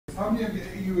How many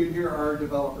of you in here are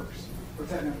developers or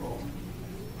technical?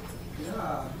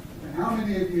 Yeah. And how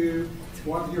many of you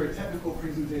want to hear a technical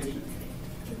presentation?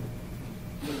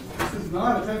 This is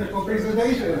not a technical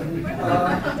presentation. When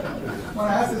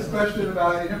I asked this question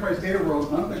about Enterprise Data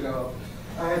World a month ago,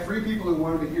 I had 3 people who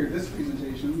wanted to hear this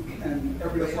presentation, and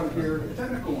everybody else wanted to hear a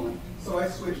technical one. So I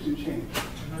switched and changed.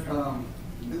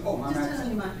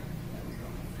 My Mac.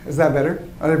 Is that better?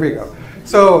 Oh, there we go.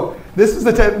 So this is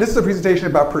a presentation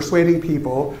about persuading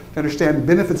people to understand the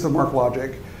benefits of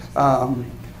MarkLogic,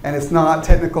 and it's not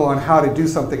technical on how to do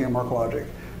something in MarkLogic.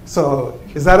 So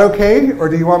is that okay, or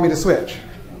do you want me to switch?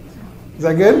 Is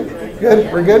that good?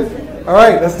 Good? We're good? All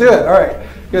right, let's do it. All right,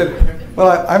 good.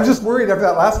 Well, I'm just worried after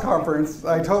that last conference,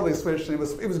 I totally switched, and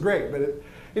it was great. But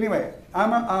anyway,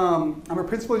 I'm a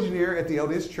principal engineer at the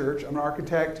LDS Church. I'm an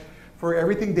architect for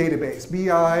everything database,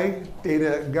 BI,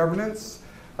 data governance,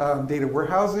 data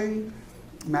warehousing,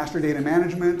 master data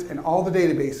management, and all the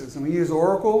databases. And we use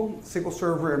Oracle, SQL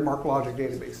Server, and MarkLogic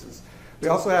databases. We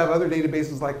also have other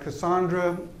databases like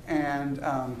Cassandra, and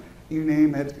you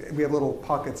name it, we have little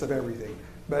pockets of everything.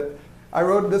 But I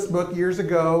wrote this book years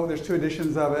ago. There's 2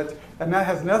 editions of it, and that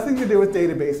has nothing to do with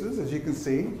databases, as you can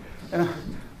see.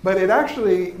 But it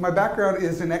actually, my background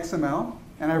is in XML,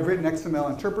 and I've written XML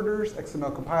interpreters,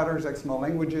 XML compilers, XML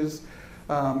languages,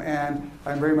 and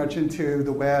I'm very much into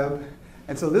the web.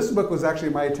 And so this book was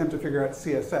actually my attempt to figure out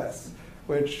CSS,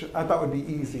 which I thought would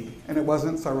be easy, and it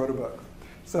wasn't, so I wrote a book.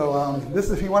 So this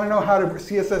is, if you want to know how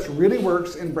CSS really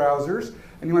works in browsers,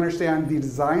 and you understand the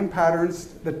design patterns,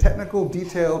 the technical,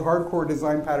 detailed, hardcore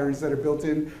design patterns that are built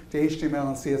in to HTML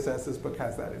and CSS, this book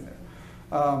has that in there.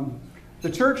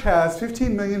 The church has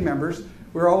 15 million members.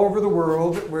 We're all over the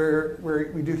world, where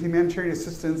we do humanitarian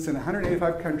assistance in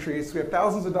 185 countries. We have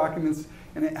thousands of documents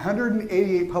in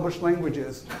 188 published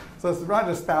languages. So it's not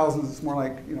just thousands, it's more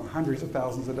like hundreds of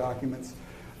thousands of documents.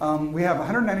 We have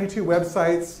 192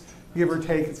 websites, give or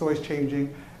take, it's always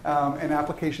changing, and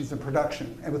applications in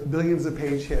production, and with billions of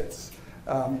page hits.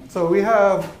 So we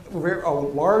have a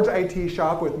large IT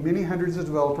shop with many hundreds of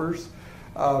developers,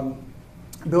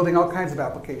 building all kinds of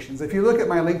applications. If you look at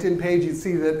my LinkedIn page, you'd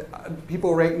see that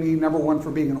people rank me #1 for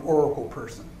being an Oracle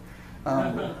person.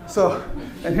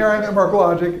 And here I am at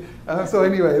MarkLogic. So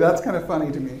anyway, that's kind of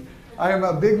funny to me. I am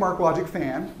a big MarkLogic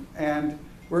fan, and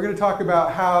we're going to talk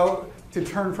about how to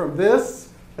turn from this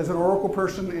as an Oracle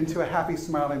person into a happy,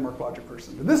 smiling MarkLogic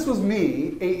person. This was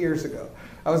me 8 years ago.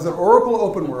 I was at Oracle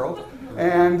Open World,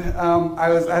 and I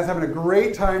was having a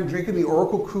great time drinking the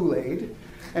Oracle Kool-Aid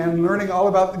and learning all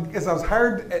about, because I was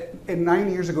hired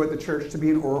 9 years ago at the church to be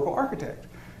an Oracle architect.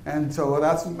 And so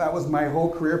that was my whole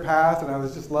career path, and I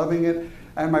was just loving it.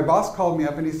 And my boss called me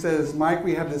up and he says, Mike,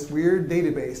 we have this weird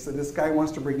database that this guy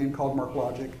wants to bring in called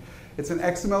MarkLogic. It's an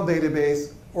XML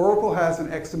database. Oracle has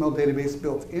an XML database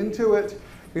built into it.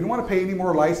 We don't want to pay any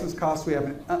more license costs. We have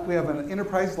an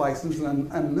enterprise license, an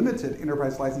unlimited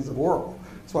enterprise license of Oracle.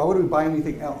 So why would we buy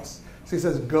anything else? So he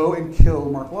says, go and kill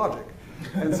MarkLogic.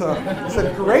 And so I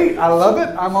said, great, I love it,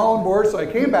 I'm all on board. So I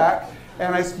came back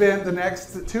and I spent the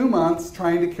next 2 months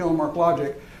trying to kill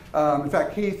MarkLogic. In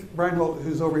fact, Keith Breinholt,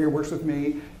 who's over here, works with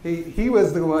me. He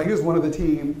was one of the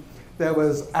team that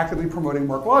was actively promoting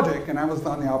MarkLogic, and I was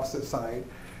on the opposite side.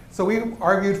 So we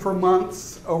argued for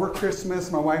months over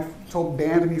Christmas. My wife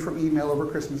banned me from email over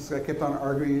Christmas, so I kept on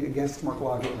arguing against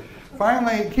MarkLogic.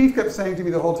 Finally, Keith kept saying to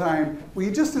me the whole time, will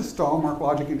you just install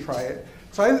MarkLogic and try it?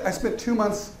 So I spent 2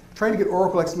 months trying to get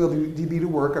Oracle XMLDB to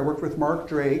work. I worked with Mark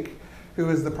Drake, who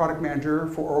is the product manager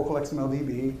for Oracle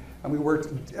XMLDB, and we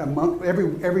worked a month,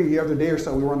 every other day or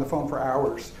so. We were on the phone for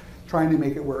hours trying to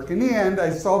make it work. In the end, I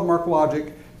installed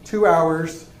MarkLogic, 2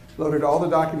 hours, loaded all the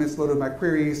documents, loaded my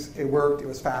queries. It worked. It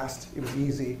was fast. It was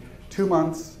easy. 2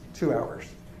 months, 2 hours.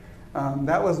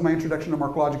 That was my introduction to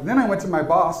MarkLogic. Then I went to my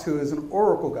boss, who is an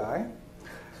Oracle guy,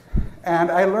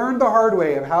 and I learned the hard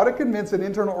way of how to convince an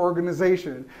internal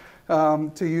organization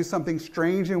to use something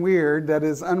strange and weird that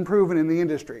is unproven in the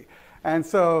industry. And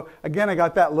so, again, I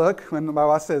got that look when my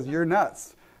boss says, you're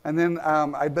nuts. And then,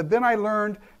 but then I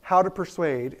learned how to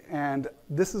persuade. And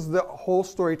this is the whole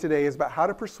story today, is about how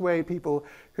to persuade people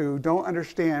who don't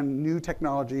understand new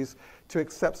technologies to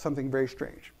accept something very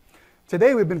strange.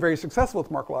 Today, we've been very successful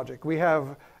with MarkLogic. We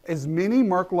have as many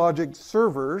MarkLogic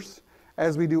servers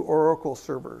as we do Oracle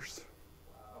servers.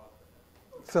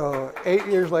 So 8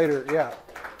 years later, yeah.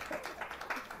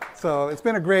 So it's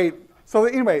been a great So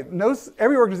anyway,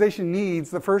 every organization needs,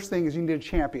 the first thing is you need a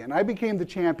champion. I became the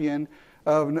champion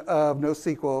of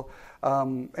NoSQL.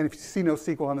 And if you see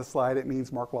NoSQL on the slide, it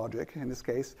means MarkLogic in this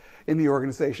case, in the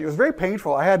organization. It was very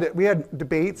painful. We had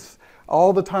debates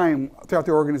all the time throughout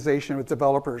the organization with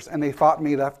developers, and they fought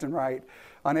me left and right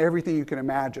on everything you can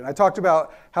imagine. I talked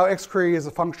about how xQuery is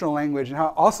a functional language and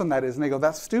how awesome that is, and they go,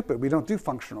 that's stupid, we don't do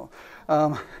functional.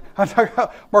 I talk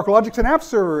about MarkLogic's an app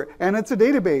server, and it's a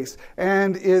database,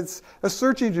 and it's a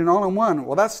search engine all in one.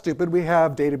 Well, that's stupid. We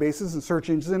have databases and search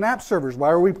engines and app servers.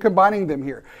 Why are we combining them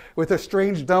here with a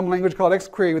strange, dumb language called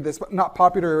xQuery that's not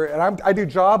popular, and I do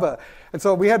Java. And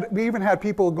so we even had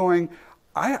people going,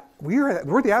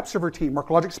 we're the app server team.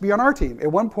 MarkLogic should be on our team. At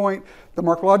one point, the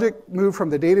MarkLogic moved from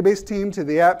the database team to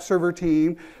the app server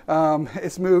team.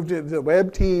 It's moved to the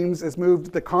web teams. It's moved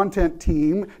to the content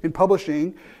team in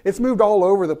publishing. It's moved all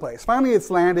over the place. Finally, it's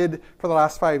landed for the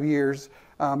last 5 years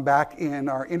back in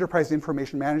our enterprise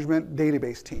information management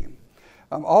database team.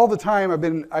 All the time I've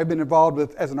been involved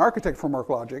with as an architect for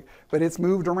MarkLogic, but it's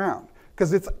moved around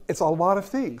because it's a lot of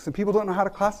things and people don't know how to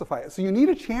classify it. So you need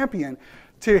a champion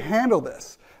to handle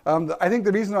this. I think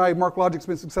the reason why MarkLogic's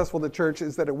been successful at the church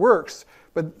is that it works,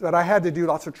 but I had to do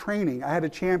lots of training. I had a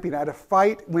champion. I had to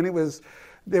fight when it was,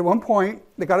 at one point,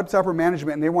 they got up to upper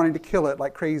management and they wanted to kill it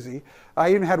like crazy. I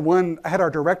even had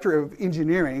our director of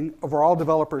engineering over all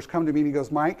developers come to me and he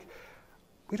goes, Mike,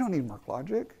 we don't need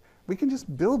MarkLogic. We can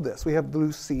just build this. We have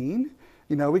Lucene.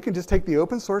 We can just take the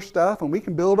open source stuff and we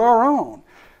can build our own.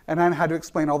 And I had to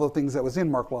explain all the things that was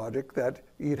in MarkLogic that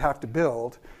you'd have to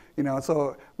build.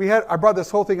 So I brought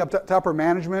this whole thing up to upper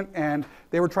management, and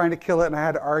they were trying to kill it, and I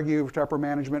had to argue with upper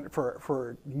management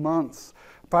for months.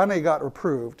 Finally, it got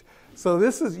approved. So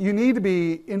you need to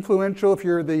be influential if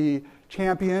you're the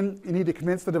champion. You need to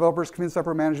convince the developers, convince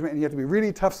upper management, and you have to be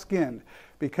really tough-skinned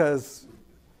because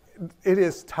it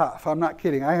is tough. I'm not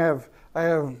kidding. If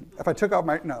I took off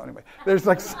anyway, there's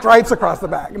like stripes across the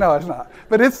back. No, it's not.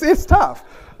 But it's tough.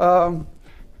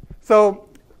 So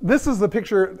this is the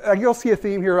picture. You'll see a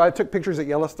theme here. I took pictures at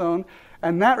Yellowstone,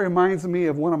 and that reminds me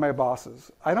of one of my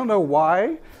bosses. I don't know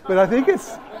why, but I think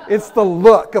it's the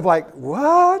look of like,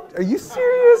 what? Are you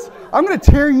serious? I'm going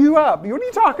to tear you up. What are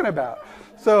you talking about?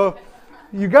 So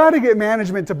you got to get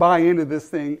management to buy into this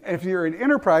thing. If you're an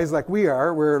enterprise like we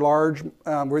are, we're large.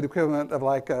 We're the equivalent of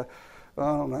like a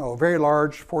very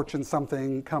large Fortune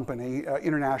something company,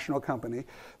 international company.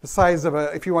 The size of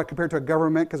if you want to compare it to a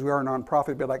government, because we are a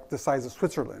nonprofit, but like the size of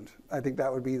Switzerland. I think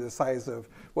that would be the size of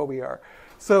what we are.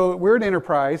 So we're an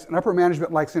enterprise, and upper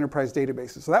management likes enterprise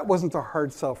databases. So that wasn't a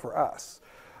hard sell for us.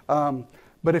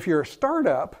 But if you're a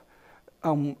startup,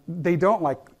 they don't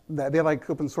like that. They like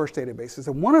open source databases.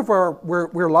 And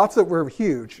we're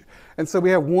huge. And so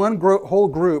we have one whole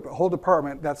group, a whole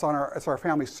department that's it's our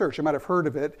family search. You might have heard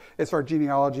of it. It's our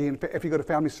genealogy. And if you go to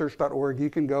familysearch.org, you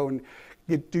can go and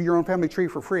do your own family tree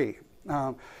for free.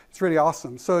 It's really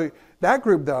awesome. So that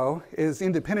group, though, is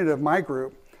independent of my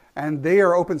group, and they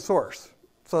are open source.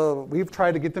 So we've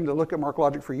tried to get them to look at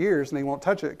MarkLogic for years, and they won't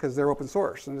touch it because they're open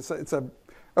source. And it's a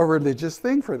religious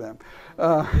thing for them.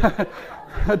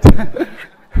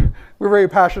 We're very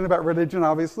passionate about religion,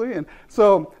 obviously, and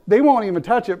so they won't even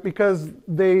touch it because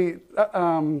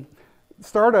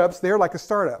startups, they're like a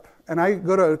startup. And I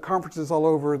go to conferences all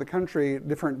over the country,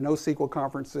 different NoSQL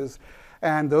conferences,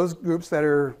 and those groups that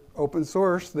are open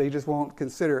source, they just won't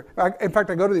consider. In fact,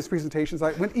 I go to these presentations.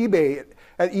 I went eBay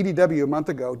at EDW a month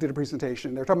ago, did a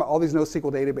presentation. They're talking about all these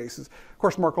NoSQL databases. Of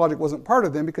course, MarkLogic wasn't part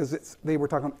of them because they were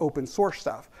talking open source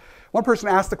stuff. One person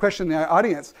asked the question in the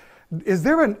audience, is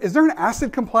there an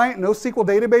ACID compliant NoSQL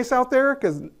database out there?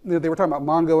 Because they were talking about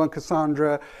Mongo and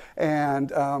Cassandra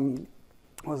and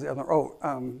what was the other?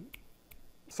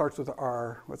 Starts with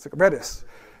R. What's it?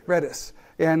 Redis.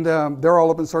 And they're all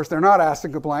open source. They're not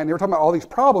ACID compliant. They were talking about all these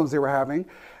problems they were having,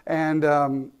 and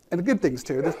the good things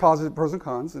too. There's positive pros and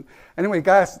cons. And anyway,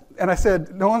 guys, and I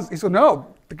said, he said,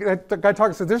 no. The guy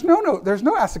talking said, there's no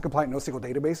ACID compliant NoSQL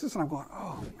databases. And I'm going,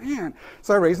 oh man.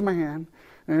 So I raised my hand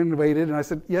and waited, and I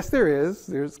said, yes, there is.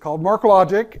 It's called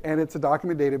MarkLogic, and it's a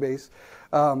document database.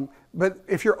 But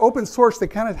if you're open source, they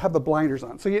kind of have the blinders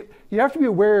on. So you have to be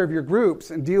aware of your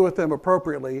groups and deal with them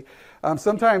appropriately.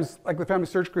 Sometimes, like the family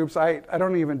search groups, I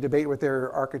don't even debate with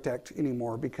their architect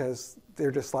anymore because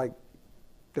they're just like,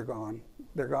 they're gone.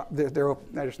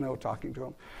 I just know talking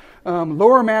to them.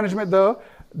 Lower management, though,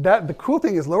 the cool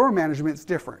thing is lower management's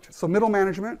different. So middle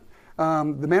management,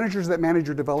 the managers that manage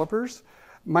your developers,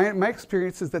 my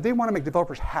experience is that they want to make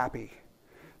developers happy.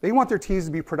 They want their teams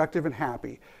to be productive and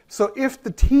happy. So if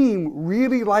the team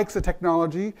really likes the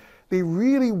technology, they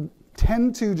really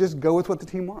tend to just go with what the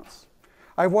team wants.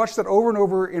 I've watched that over and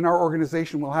over in our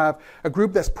organization. We'll have a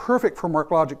group that's perfect for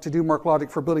MarkLogic to do MarkLogic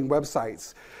for building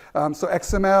websites. So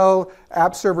XML,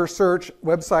 app server search,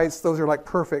 websites, those are like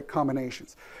perfect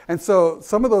combinations. And so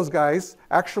some of those guys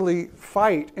actually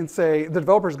fight and say, the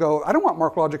developers go, I don't want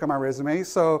MarkLogic on my resume,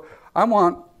 so I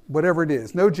want whatever it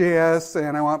is, Node.js,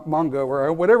 and I want Mongo,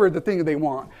 or whatever the thing they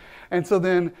want. And so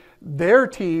then their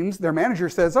teams, their manager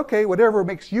says, okay, whatever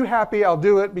makes you happy, I'll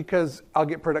do it because I'll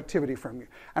get productivity from you.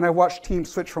 And I watched teams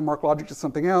switch from MarkLogic to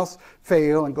something else,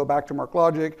 fail and go back to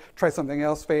MarkLogic, try something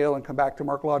else, fail and come back to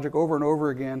MarkLogic over and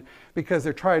over again because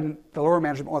they're trying, the lower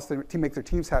management wants to make their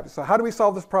teams happy. So how do we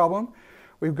solve this problem?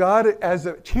 We've got to, as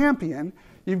a champion,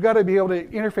 you've got to be able to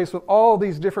interface with all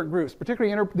these different groups,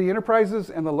 particularly the enterprises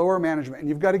and the lower management. And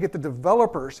you've got to get the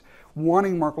developers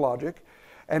wanting MarkLogic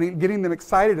and getting them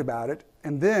excited about it,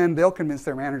 and then they'll convince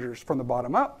their managers from the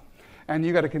bottom up, and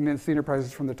you got to convince the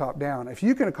enterprises from the top down. If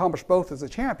you can accomplish both as a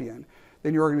champion,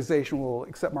 then your organization will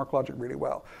accept MarkLogic really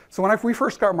well. So when we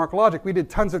first got MarkLogic, we did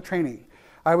tons of training.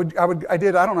 I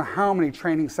did I don't know how many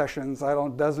training sessions,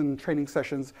 a dozen training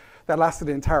sessions that lasted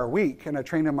an entire week, and I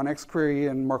trained them on xQuery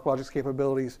and MarkLogic's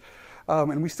capabilities.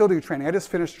 And we still do training. I just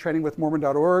finished training with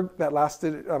Mormon.org that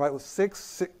lasted about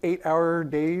 6 8-hour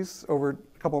days over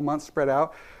a couple of months spread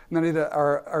out. And then I did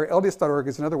our LDS.org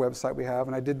is another website we have,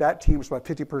 and I did that team, which was about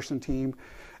a 50-person team.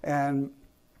 And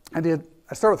I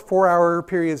started with 4-hour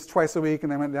periods twice a week,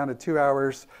 and then went down to 2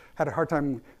 hours. Had a hard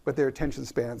time with their attention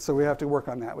span, so we have to work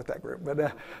on that with that group.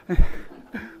 But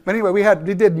anyway,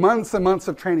 we did months and months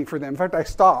of training for them. In fact, I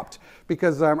stopped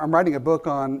because I'm writing a book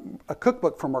on a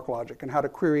cookbook for MarkLogic and how to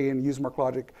query and use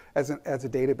MarkLogic as a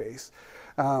database.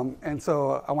 And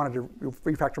so I wanted to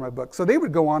refactor my book. So they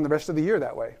would go on the rest of the year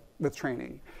that way with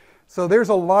training. So there's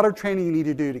a lot of training you need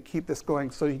to do to keep this going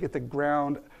so you get the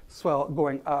ground swell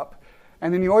going up.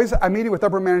 And then I'm meeting with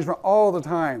upper management all the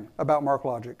time about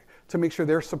MarkLogic to make sure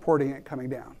they're supporting it coming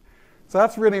down. So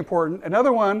that's really important.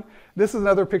 Another one, this is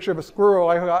another picture of a squirrel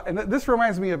I got, and this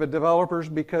reminds me of developers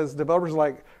because developers are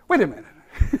like, wait a minute,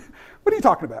 what are you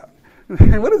talking about?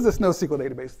 What is this NoSQL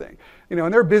database thing?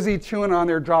 And they're busy chewing on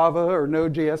their Java or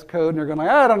Node.js code, and they're going like,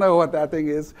 I don't know what that thing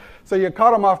is. So you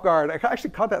caught them off guard. I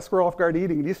actually caught that squirrel off guard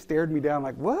eating, and he stared me down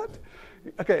like, what?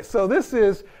 Okay, so this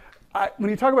is, when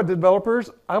you talk about developers,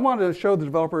 I want to show the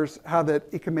developers how that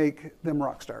it can make them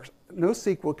rock stars.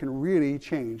 NoSQL can really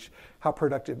change how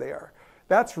productive they are.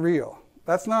 That's real.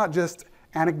 That's not just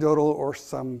anecdotal or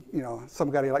some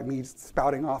guy like me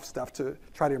spouting off stuff to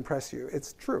try to impress you.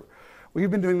 It's true. We've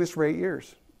been doing this for 8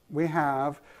 years. We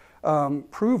have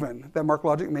proven that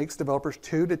MarkLogic makes developers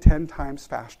 2 to 10 times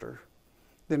faster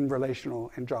than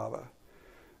relational and Java.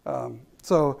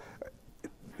 So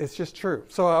it's just true.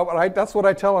 So that's what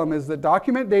I tell them is that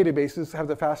document databases have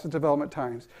the fastest development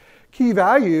times. Key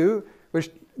value,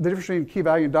 which the difference between key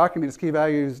value and document is key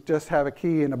values just have a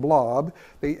key and a blob.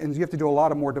 And you have to do a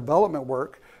lot of more development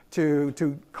work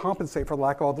to compensate for the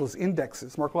lack of all those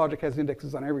indexes. MarkLogic has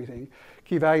indexes on everything.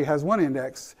 Key value has one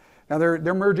index. Now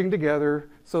they're merging together,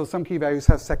 so some key values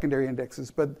have secondary indexes,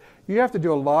 but you have to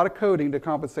do a lot of coding to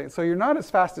compensate. So you're not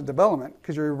as fast at development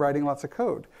because you're writing lots of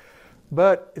code,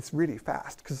 but it's really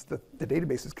fast because the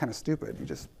database is kind of stupid. You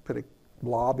just put a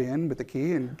blob in with the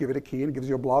key and give it a key and it gives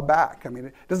you a blob back. I mean,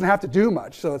 it doesn't have to do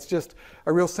much, so it's just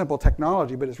a real simple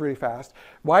technology, but it's really fast.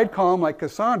 Wide column like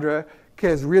Cassandra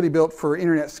is really built for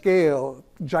internet scale,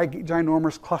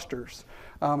 ginormous clusters.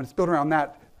 It's built around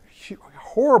that.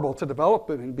 Horrible to develop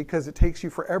it in because it takes you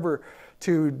forever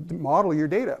to model your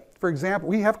data. For example,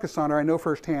 we have Cassandra, I know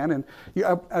firsthand, and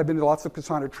I've been to lots of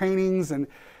Cassandra trainings, and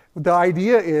the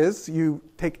idea is you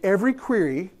take every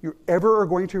query you ever are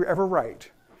going to ever write,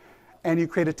 and you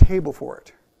create a table for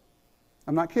it.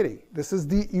 I'm not kidding. This is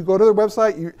you go to the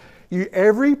website,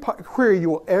 every query you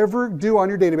will ever do on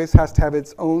your database has to have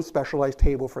its own specialized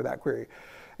table for that query.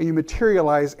 And you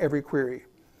materialize every query.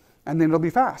 And then it'll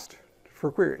be fast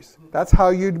for queries. That's how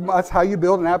you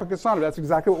build an app in Cassandra. That's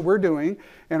exactly what we're doing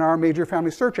in our major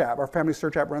family search app. Our family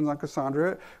search app runs on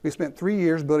Cassandra. We spent 3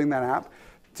 years building that app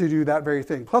to do that very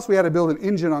thing. Plus we had to build an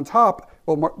engine on top.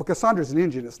 Well, Cassandra is an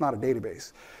engine, it's not a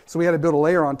database. So we had to build a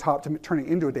layer on top to turn it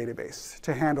into a database,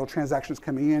 to handle transactions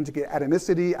coming in, to get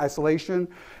atomicity, isolation,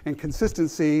 and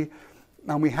consistency.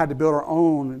 And we had to build our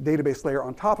own database layer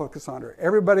on top of Cassandra.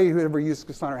 Everybody who ever used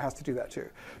Cassandra has to do that too.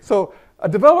 So a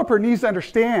developer needs to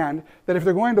understand that if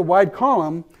they're going to wide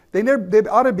column, they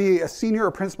ought to be a senior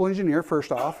or principal engineer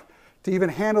first off, to even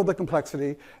handle the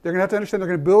complexity. They're going to have to understand they're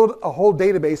going to build a whole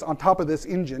database on top of this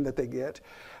engine that they get.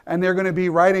 And they're going to be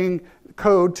writing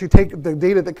code to take the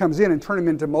data that comes in and turn them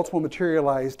into multiple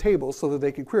materialized tables so that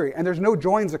they can query. And there's no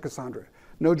joins at Cassandra,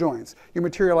 no joins. You're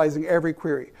materializing every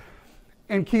query.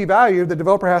 in key value, the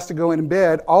developer has to go and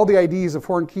embed all the IDs of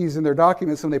foreign keys in their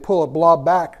documents. When they pull a blob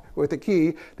back with a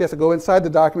key, they have to go inside the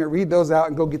document, read those out,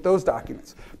 and go get those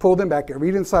documents. Pull them back in,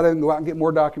 read inside it, and go out and get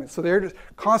more documents. So they're just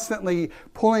constantly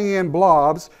pulling in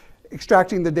blobs,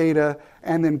 extracting the data,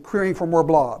 and then querying for more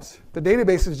blobs. The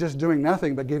database is just doing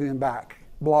nothing but giving them back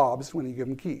blobs when you give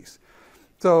them keys.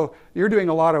 So you're doing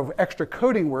a lot of extra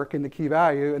coding work in the key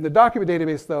value, and the document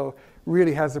database, though,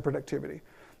 really has the productivity.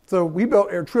 So we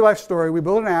built a true life story. We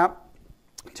built an app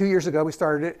 2 years ago. We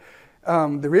started it.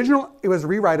 The original, it was a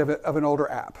rewrite of an older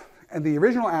app. And the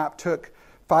original app took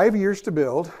 5 years to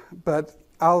build, but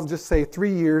I'll just say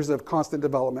 3 years of constant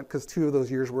development, because 2 of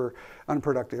those years were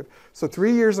unproductive. So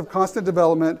 3 years of constant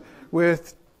development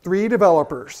with 3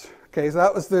 developers. Okay, so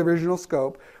that was the original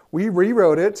scope. We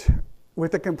rewrote it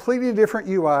with a completely different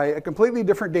UI, a completely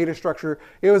different data structure.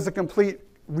 It was a complete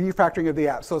refactoring of the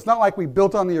app. So it's not like we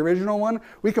built on the original one.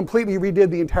 We completely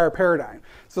redid the entire paradigm.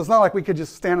 So it's not like we could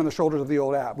just stand on the shoulders of the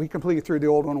old app. We completely threw the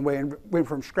old one away and went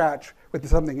from scratch with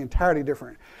something entirely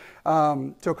different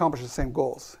to accomplish the same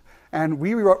goals. And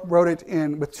we wrote it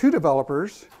with 2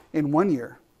 developers in 1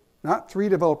 year, not 3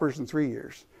 developers in 3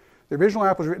 years. The original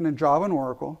app was written in Java and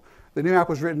Oracle. The new app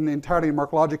was written entirely in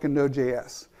MarkLogic and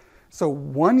Node.js. So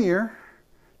 1 year,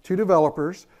 2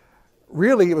 developers.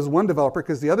 Really, it was 1 developer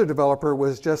because the other developer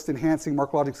was just enhancing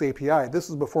MarkLogic's API. This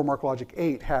was before MarkLogic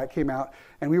 8 came out,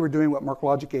 and we were doing what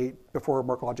MarkLogic 8 before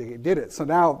MarkLogic 8 did it. So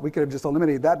now we could have just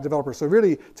eliminated that developer. So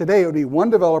really, today it would be 1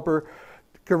 developer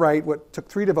could write what took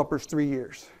 3 developers 3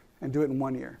 years and do it in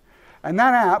 1 year. And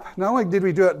that app, not only did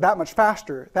we do it that much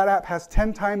faster, that app has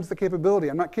 10 times the capability.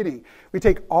 I'm not kidding. We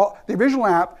take the original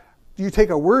app, you take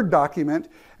a Word document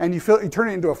and you turn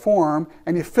it into a form,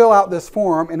 and you fill out this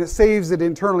form, and it saves it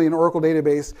internally in an Oracle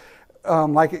database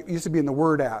like it used to be in the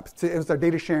Word app. It was our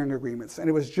data sharing agreements, and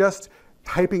it was just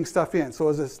typing stuff in. So it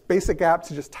was this basic app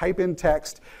to just type in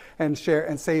text and share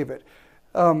and save it.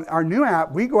 Our new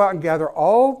app, we go out and gather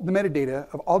all the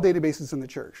metadata of all databases in the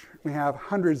church. We have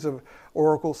hundreds of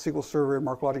Oracle, SQL Server, and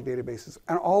MarkLogic databases,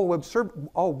 and all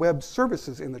web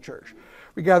services in the church.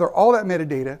 We gather all that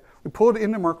metadata, we pull it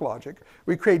into MarkLogic,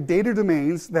 we create data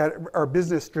domains that are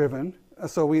business driven,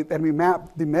 so we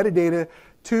map the metadata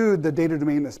to the data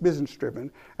domain that's business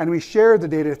driven, and we share the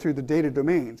data through the data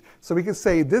domains. So we can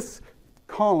say this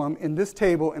column in this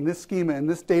table, in this schema, in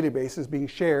this database is being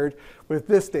shared with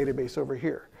this database over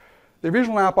here. The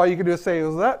original app, all you can do is say,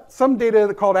 is that some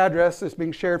data called address is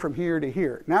being shared from here to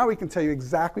here. Now we can tell you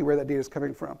exactly where that data is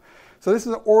coming from. So this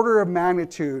is an order of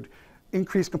magnitude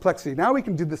increased complexity. Now we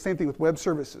can do the same thing with web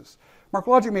services.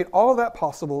 MarkLogic made all of that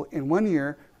possible in 1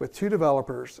 year with 2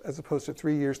 developers, as opposed to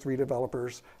 3 years, 3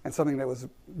 developers, and something that was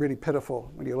really pitiful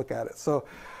when you look at it. So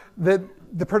the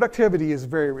productivity is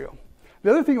very real. The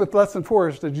other thing with Lesson 4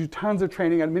 is to do tons of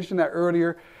training. I mentioned that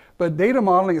earlier, but data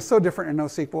modeling is so different in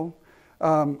NoSQL.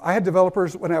 I had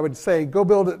developers, when I would say, go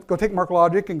take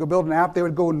MarkLogic and go build an app, they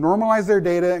would go normalize their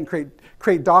data and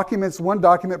create documents, 1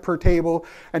 document per table,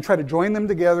 and try to join them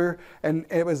together, and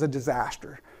it was a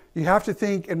disaster. You have to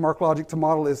think in MarkLogic to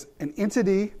model is an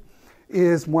entity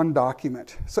is 1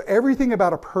 document. So everything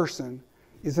about a person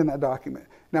is in that document.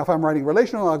 Now, if I'm writing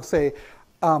relational, I'll say,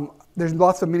 there's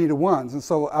lots of many-to-ones, and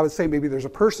so I would say maybe there's a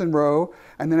person row,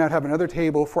 and then I'd have another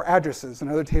table for addresses,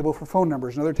 another table for phone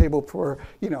numbers, another table for,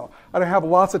 I'd have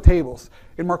lots of tables.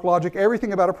 In MarkLogic,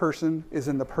 everything about a person is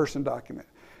in the person document.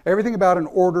 Everything about an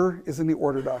order is in the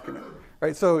order document,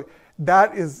 right? So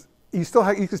that is, you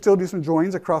can still do some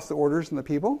joins across the orders and the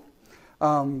people,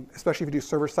 especially if you do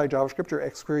server-side JavaScript or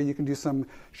xQuery, you can do some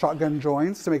shotgun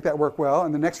joins to make that work well,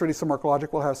 and the next release of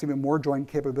MarkLogic will have some even more join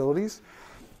capabilities.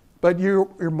 But your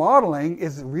modeling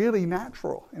is really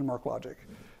natural in MarkLogic.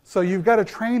 So you've got to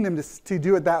train them to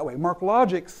do it that way.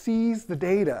 MarkLogic sees the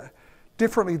data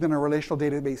differently than a relational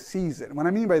database sees it. And what I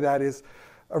mean by that is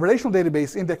a relational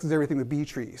database indexes everything with B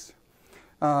trees,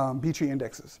 B tree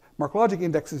indexes. MarkLogic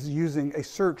indexes using a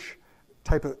search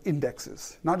type of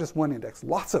indexes, not just 1 index,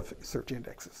 lots of search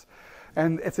indexes.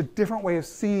 And it's a different way of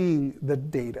seeing the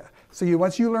data. So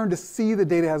once you learn to see the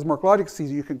data as MarkLogic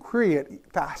sees it, you can query it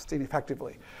fast and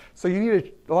effectively. So you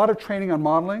need a lot of training on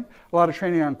modeling, a lot of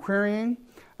training on querying.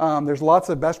 There's lots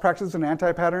of best practices and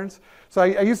anti-patterns. So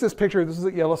I use this picture, this is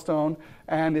at Yellowstone,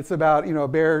 and it's about a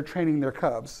bear training their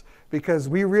cubs, because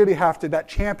we really have to, that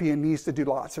champion needs to do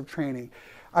lots of training.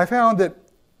 I found that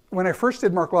when I first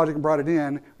did MarkLogic and brought it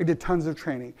in, we did tons of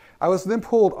training. I was then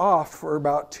pulled off for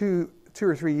about two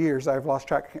or 3 years. I've lost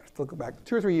track, I can't still go back.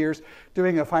 2 or 3 years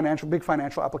doing a big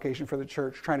financial application for the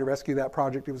church, trying to rescue that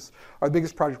project. It was our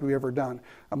biggest project we've ever done,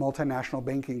 a multinational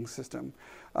banking system.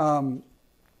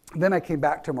 Then I came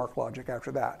back to MarkLogic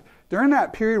after that. During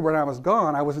that period when I was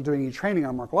gone, I wasn't doing any training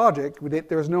on MarkLogic.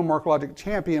 There was no MarkLogic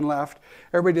champion left.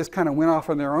 Everybody just kind of went off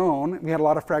on their own. We had a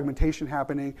lot of fragmentation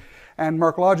happening. And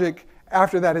MarkLogic,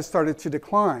 after that, has started to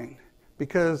decline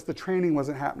because the training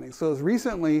wasn't happening. So as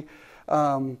recently,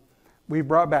 we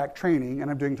brought back training,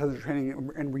 and I'm doing tons of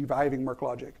training and reviving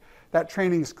MarkLogic. That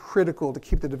training is critical to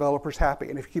keep the developers happy.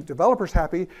 And if you keep developers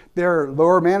happy, their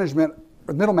lower management,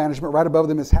 or middle management right above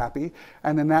them is happy,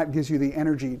 and then that gives you the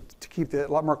energy to keep the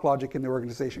MarkLogic in the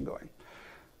organization going.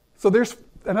 So there's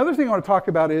another thing I want to talk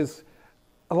about is,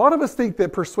 a lot of us think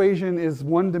that persuasion is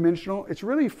one-dimensional. It's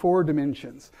really 4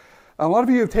 dimensions. A lot of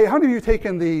you have how many of you have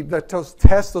taken those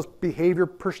tests, those behavior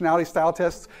personality style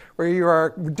tests, where you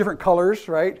are different colors,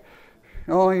 right?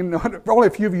 Only a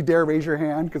few of you dare raise your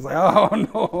hand because, oh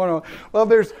no. Well,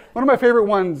 there's one of my favorite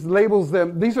ones, labels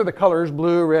them. These are the colors,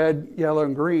 blue, red, yellow,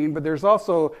 and green. But there's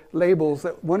also labels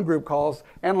that one group calls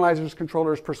analyzers,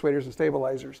 controllers, persuaders, and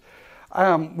stabilizers.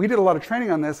 We did a lot of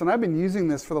training on this, and I've been using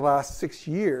this for the last 6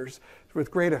 years with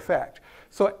great effect.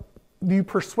 So you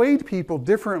persuade people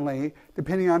differently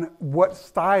depending on what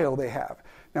style they have.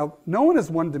 Now, no one is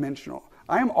one-dimensional.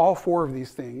 I am all 4 of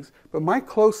these things, but my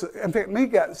closest, in fact,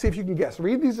 see if you can guess.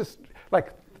 Read these as,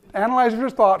 like, analyzers are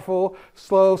thoughtful,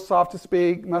 slow, soft to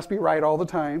speak, must be right all the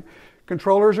time.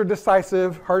 Controllers are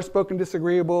decisive, hard-spoken,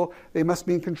 disagreeable, they must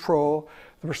be in control.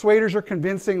 The persuaders are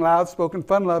convincing, loud-spoken,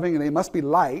 fun-loving, and they must be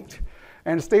liked.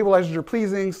 And the stabilizers are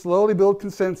pleasing, slowly build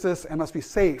consensus, and must be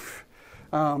safe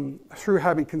through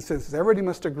having consensus. Everybody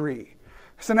must agree.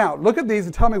 So now, look at these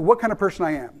and tell me what kind of person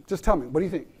I am. Just tell me, what do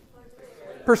you think?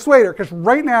 Persuader, because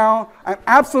right now, I'm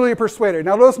absolutely a persuader.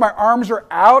 Now notice my arms are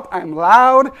out, I'm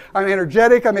loud, I'm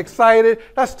energetic, I'm excited.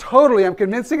 That's totally, I'm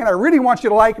convincing, and I really want you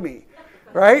to like me,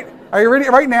 right? Are you ready?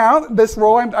 Right now, this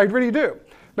role, I really do.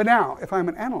 But now, if I'm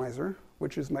an analyzer,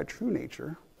 which is my true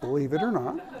nature, believe it or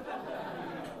not,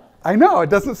 I know, it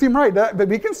doesn't seem right, but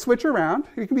we can switch around.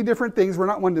 We can be different things, we're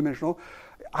not one-dimensional.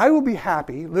 I will be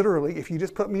happy, literally, if you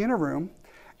just put me in a room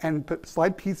and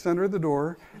slide pizza under the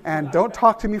door, and don't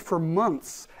talk to me for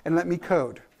months, and let me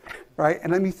code, right?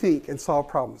 And let me think and solve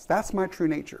problems. That's my true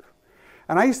nature.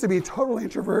 And I used to be a total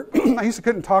introvert. I used to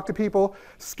couldn't talk to people,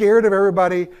 scared of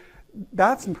everybody.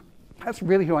 That's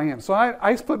really who I am. So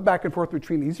I split back and forth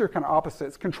between these. These are kind of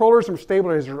opposites. Controllers and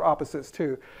stabilizers are opposites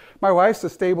too. My wife's a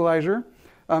stabilizer.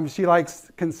 She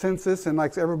likes consensus and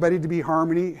likes everybody to be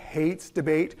harmony, hates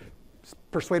debate.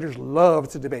 Persuaders love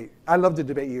to debate. I love to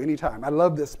debate you anytime. I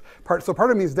love this part. So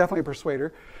part of me is definitely a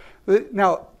persuader.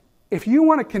 Now, if you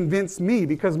want to convince me,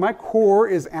 because my core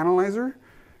is analyzer,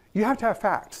 you have to have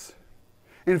facts.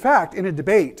 In fact, in a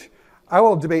debate, I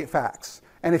will debate facts.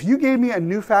 And if you gave me a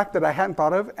new fact that I hadn't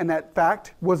thought of, and that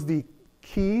fact was the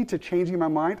key to changing my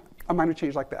mind would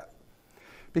change like that.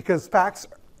 Because facts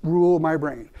rule my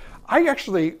brain. I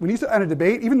actually, when you sit on a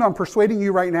debate, even though I'm persuading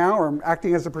you right now, or I'm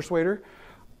acting as a persuader,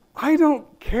 I don't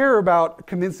care about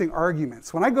convincing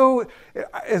arguments. When I go,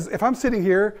 if I'm sitting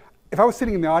here, if I was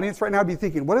sitting in the audience right now, I'd be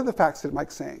thinking, what are the facts that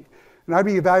Mike's saying? And I'd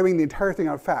be evaluating the entire thing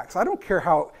on facts. I don't care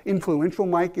how influential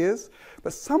Mike is,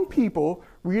 but some people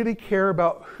really care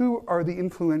about who are the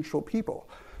influential people.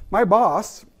 My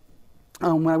boss,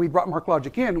 when we brought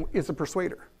MarkLogic in, is a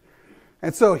persuader.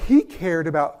 And so he cared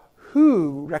about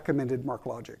who recommended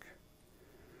MarkLogic.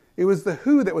 It was the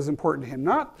who that was important to him.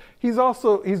 He's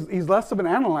less of an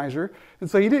analyzer, and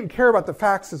so he didn't care about the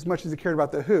facts as much as he cared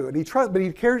about the who. And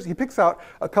he picks out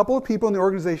a couple of people in the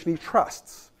organization he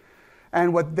trusts.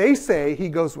 And what they say, he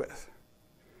goes with.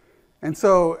 And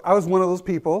so I was one of those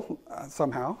people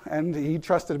somehow, and he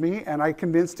trusted me, and I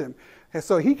convinced him. And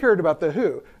so he cared about the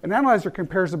who. An analyzer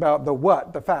cares about the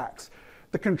what, the facts.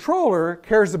 The controller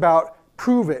cares about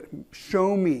prove it,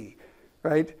 show me,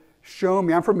 right? Show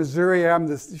me. I'm from Missouri. I'm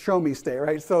the show me state,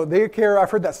 right? So they care.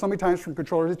 I've heard that so many times from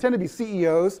controllers. They tend to be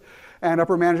CEOs and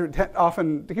upper management.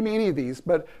 Often, they can be any of these,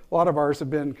 but a lot of ours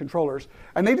have been controllers.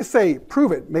 And they just say,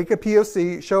 prove it. Make a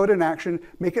POC, show it in action,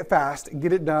 make it fast, and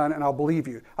get it done, and I'll believe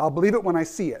you. I'll believe it when I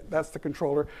see it. That's the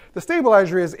controller. The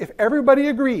stabilizer is, if everybody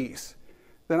agrees,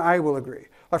 then I will agree.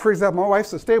 Like, for example, my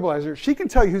wife's a stabilizer. She can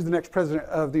tell you who's the next president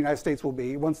of the United States will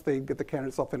be once they get the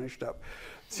candidates all finished up.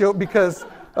 So, because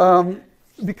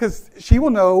she will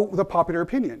know the popular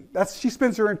opinion. She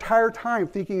spends her entire time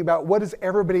thinking about what is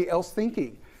everybody else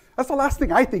thinking. That's the last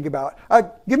thing I think about.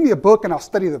 Give me a book and I'll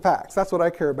study the facts. That's what I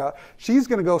care about. She's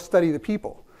going to go study the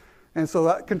people. And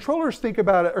so controllers think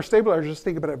about it, or stabilizers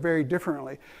think about it very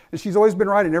differently. And she's always been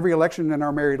right in every election in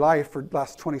our married life for the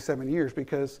last 27 years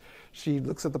because she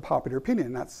looks at the popular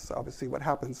opinion. That's obviously what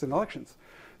happens in elections.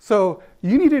 So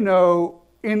you need to know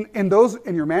in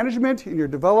your management, in your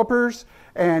developers,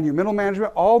 and your middle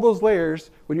management, all those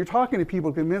layers, when you're talking to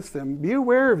people to convince them, be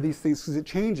aware of these things because it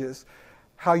changes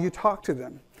how you talk to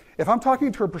them. If I'm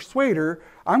talking to a persuader,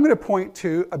 I'm going to point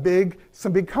to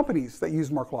some big companies that use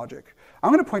MarkLogic.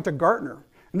 I'm going to point to Gartner.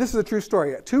 And this is a true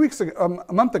story. 2 weeks ago,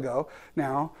 a month ago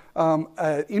now,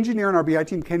 an engineer on our BI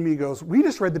team came to me and goes, we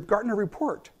just read the Gartner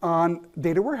report on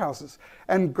data warehouses.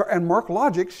 And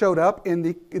MarkLogic showed up in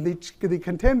the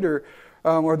contender,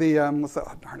 or the, what's that?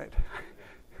 Oh, darn it.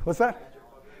 What's that?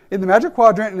 In the Magic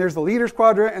Quadrant, and there's the Leaders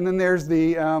Quadrant, and then there's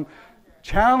the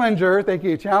Challenger, thank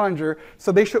you, Challenger.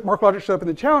 So MarkLogic showed up in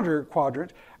the Challenger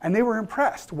Quadrant, and they were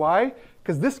impressed. Why?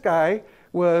 Because this guy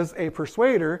was a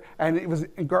persuader, and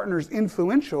Gartner's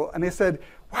influential, and they said,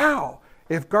 wow,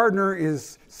 if Gartner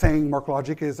is saying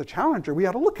MarkLogic is a challenger, we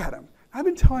ought to look at him. I've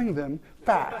been telling them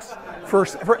facts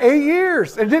for 8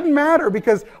 years. It didn't matter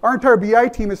because our entire BI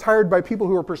team is hired by people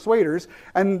who are persuaders,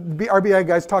 and our BI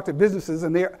guys talk to businesses,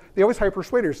 and they always hire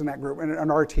persuaders in that group and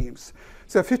on our teams.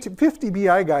 So 50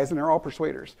 BI guys, and they're all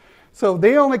persuaders. So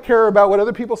they only care about what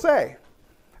other people say.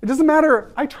 It doesn't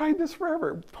matter. I tried this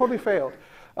forever. Totally failed.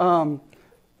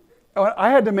 I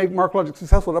had to make MarkLogic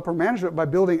successful at upper management by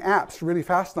building apps really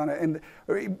fast on it. And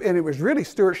it was really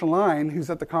Stuart Shaline, who's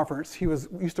at the conference. He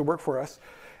used to work for us.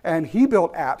 And he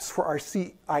built apps for our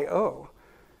CIO.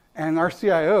 And our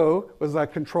CIO was a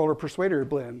controller persuader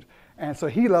blend. And so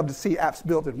he loved to see apps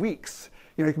built in weeks.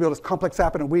 You know, he could build this complex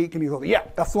app in a week, and he'd go, yeah,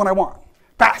 that's the one I want.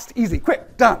 Fast, easy,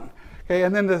 quick, done. Okay,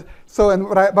 and then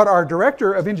but our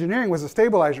director of engineering was a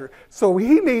stabilizer. So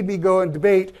he made me go and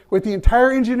debate with the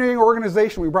entire engineering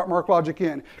organization. We brought MarkLogic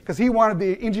in because he wanted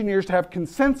the engineers to have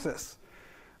consensus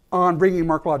on bringing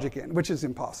MarkLogic in, which is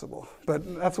impossible,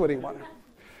 but that's what he wanted.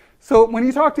 So when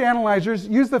you talk to analyzers,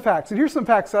 use the facts. And here's some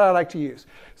facts that I like to use.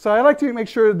 So I like to make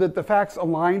sure that the facts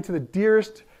align to the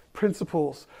dearest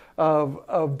principles of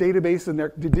database and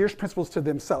the dearest principles to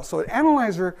themselves. So an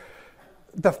analyzer,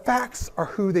 the facts are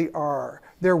who they are.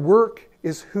 Their work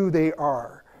is who they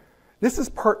are. This is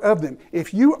part of them.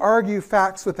 If you argue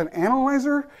facts with an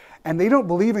analyzer and they don't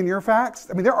believe in your facts,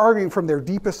 I mean, they're arguing from their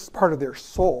deepest part of their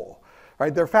soul,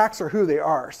 right? Their facts are who they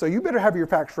are. So you better have your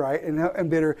facts right and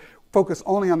better focus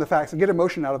only on the facts and get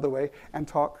emotion out of the way and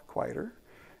talk quieter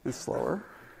and slower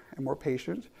and more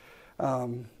patient.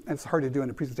 And it's hard to do in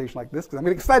a presentation like this because I'm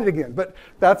getting excited again, but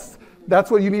that's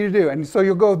what you need to do. And so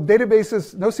you'll go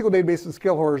databases, NoSQL databases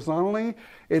scale horizontally.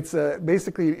 It's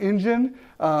basically an engine,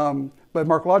 but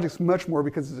MarkLogic's much more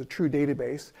because it's a true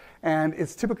database. And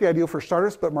it's typically ideal for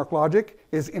startups, but MarkLogic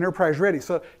is enterprise ready.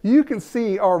 So you can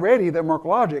see already that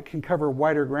MarkLogic can cover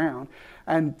wider ground.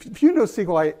 And few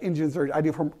NoSQL engines are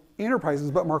ideal for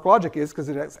enterprises, but MarkLogic is because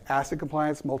it has ACID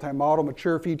compliance, multi-model,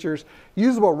 mature features,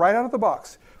 usable right out of the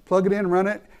box. Plug it in, run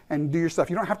it, and do your stuff.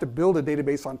 You don't have to build a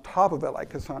database on top of it like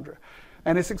Cassandra.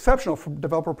 And it's exceptional for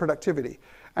developer productivity.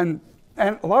 And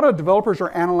a lot of developers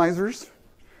are analyzers.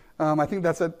 I think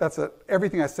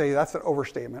everything I say, that's an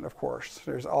overstatement, of course.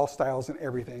 There's all styles and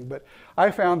everything. But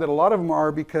I found that a lot of them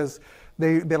are because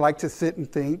they like to sit and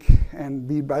think and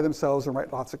be by themselves and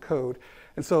write lots of code.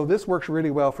 And so this works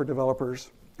really well for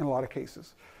developers in a lot of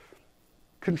cases.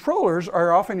 Controllers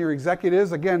are often your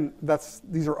executives. Again,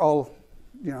 these are all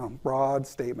broad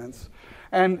statements.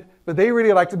 But they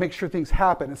really like to make sure things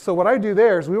happen. And so what I do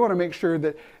there is we want to make sure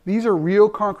that these are real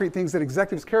concrete things that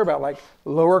executives care about, like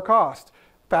lower cost,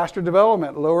 faster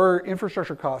development, lower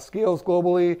infrastructure costs, scales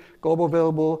globally, global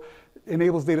available,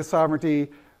 enables data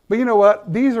sovereignty. But you know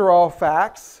what? These are all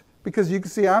facts because you can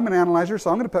see I'm an analyzer,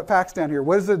 so I'm going to put facts down here.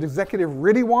 What does the executive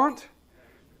really want?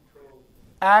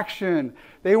 Action.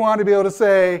 They want to be able to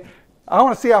say, I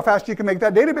want to see how fast you can make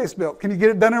that database built. Can you get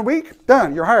it done in a week?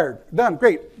 Done. You're hired. Done.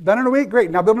 Great. Done in a week?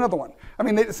 Great. Now build another one. I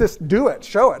mean, it's just do it.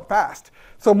 Show it fast.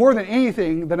 So more than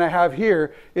anything that I have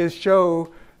here is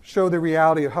show the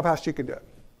reality of how fast you can do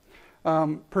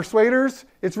it. Persuaders,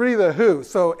 it's really the who.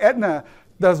 So Aetna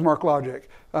does MarkLogic.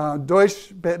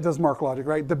 Deutsche does MarkLogic,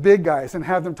 right? The big guys, and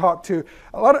have them talk to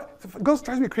it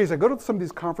drives me crazy. I go to some of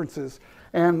these conferences,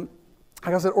 and I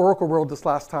was at Oracle World this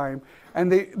last time,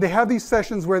 and they have these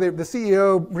sessions where the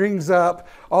CEO brings up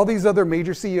all these other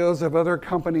major CEOs of other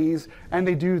companies, and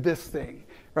they do this thing,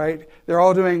 right? They're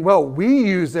all doing, well, we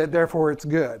use it, therefore it's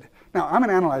good. Now, I'm an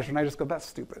analyzer, and I just go, that's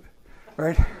stupid,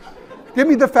 right? Give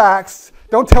me the facts.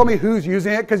 Don't tell me who's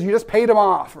using it, because you just paid them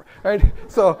off, right?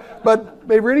 So, but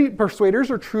persuaders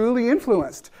are truly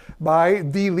influenced by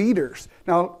the leaders.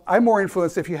 Now, I'm more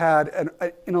influenced if you had an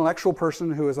intellectual person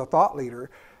who is a thought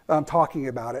leader, talking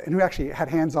about it and who actually had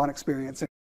hands-on experience in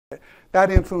it.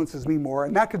 That influences me more,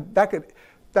 and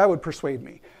that would persuade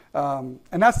me. And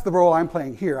that's the role I'm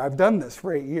playing here. I've done this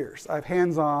for 8 years. I've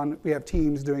hands-on. We have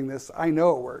teams doing this. I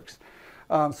know it works.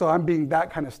 So I'm being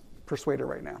that kind of persuader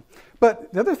right now.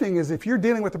 But the other thing is, if you're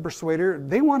dealing with a persuader,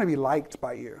 they want to be liked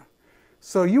by you.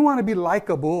 So you want to be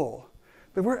likable.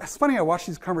 It's funny, I watch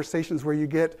these conversations where you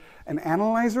get an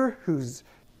analyzer who's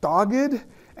dogged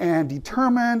and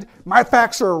determined. My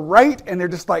facts are right, and they're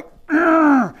just like,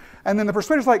 "Ugh." And then the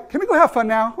persuader's like, can we go have fun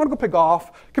now? I want to go play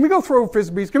golf. Can we go throw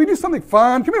frisbees? Can we do something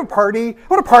fun? Can we have a party? I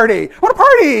want a party. I want a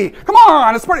party. Come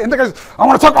on, it's a party. And the guy's, I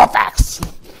want to talk about facts.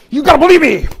 You got to believe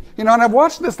me. And I've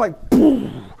watched this like,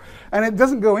 boom. And it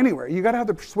doesn't go anywhere. You got to have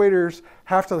the persuaders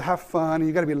have to have fun, and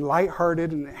you got to be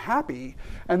lighthearted and happy,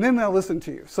 and then they'll listen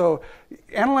to you. So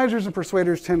analyzers and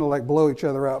persuaders tend to like blow each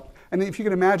other up. And if you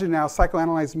can imagine now,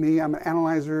 psychoanalyze me, I'm an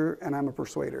analyzer and I'm a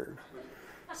persuader.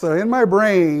 So in my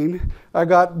brain, I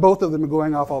got both of them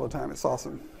going off all the time. It's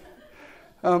awesome.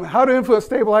 How to influence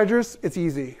stabilizers? It's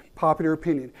easy. Popular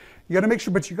opinion. You got to make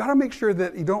sure, but you got to make sure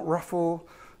that you don't ruffle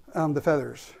the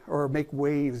feathers or make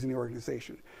waves in the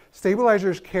organization.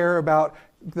 Stabilizers care about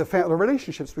the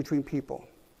relationships between people.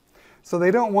 So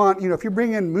they don't want, if you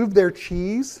move their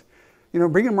cheese,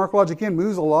 bringing MarkLogic in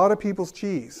moves a lot of people's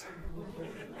cheese,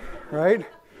 right?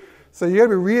 So you got to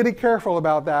be really careful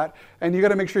about that, and you got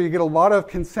to make sure you get a lot of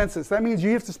consensus. That means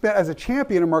you have to spend, as a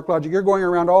champion of MarkLogic, you're going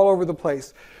around all over the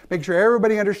place, make sure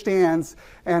everybody understands,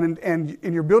 and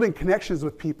you're building connections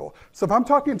with people. So if I'm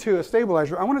talking to a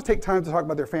stabilizer, I want to take time to talk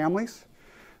about their families.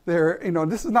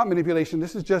 This is not manipulation.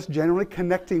 This is just generally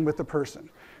connecting with the person,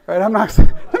 right? I'm not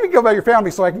saying, let me go about your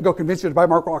family so I can go convince you to buy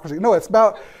MarkLogic. No,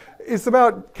 it's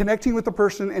about connecting with the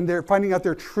person, and they're finding out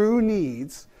their true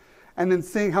needs, and then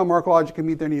seeing how MarkLogic can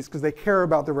meet their needs, because they care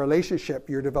about the relationship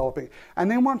you're developing,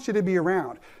 and they want you to be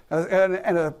around. And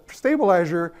a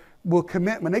stabilizer will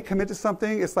commit. When they commit to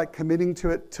something, it's like committing to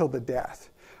it till the death.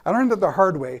 I learned that the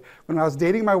hard way when I was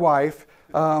dating my wife.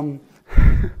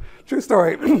 True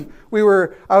story.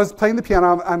 I was playing the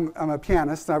piano. I'm a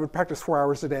pianist, and I would practice 4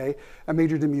 hours a day. I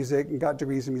majored in music and got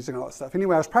degrees in music and all that stuff.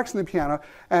 Anyway, I was practicing the piano,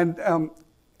 and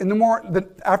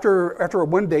after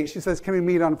one date, she says, "Can we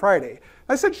meet on Friday?"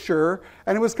 I said, "Sure."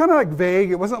 And it was kind of like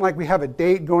vague. It wasn't like we have a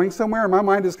date going somewhere. In my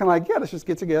mind, it was kind of like, yeah, let's just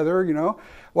get together,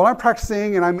 Well, I'm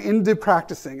practicing, and I'm into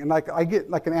practicing. And I get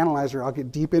like an analyzer. I'll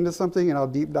get deep into something, and I'll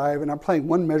deep dive, and I'm playing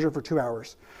one measure for 2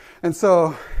 hours. And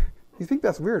so you think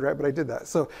that's weird, right? But I did that.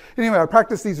 So anyway, I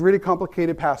practiced these really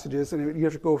complicated passages, and you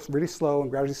have to go really slow and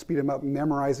gradually speed them up and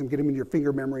memorize them, get them in your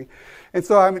finger memory. And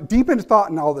so I'm deep into thought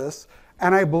in all this,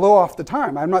 and I blow off the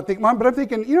time. I'm not thinking, but I'm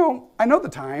thinking, I know the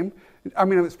time. I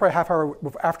mean, it was probably half hour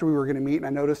after we were going to meet, and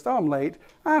I noticed, I'm late.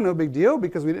 No big deal,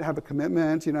 because we didn't have a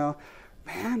commitment,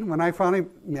 Man, when I finally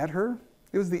met her,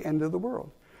 it was the end of the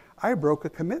world. I broke a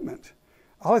commitment.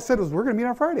 All I said was, we're going to meet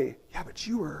on Friday. Yeah, but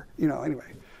you were,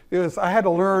 anyway. I had to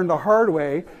learn the hard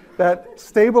way that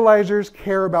stabilizers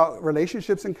care about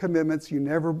relationships and commitments.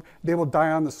 They will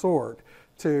die on the sword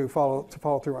to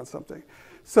follow through on something.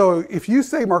 So if you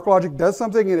say MarkLogic does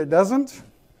something and it doesn't,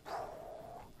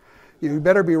 you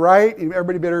better be right, and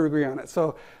everybody better agree on it.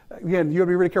 So again, you gotta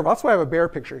be really careful. That's why I have a bear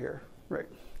picture here, right?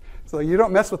 So you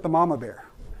don't mess with the mama bear.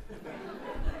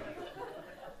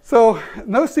 So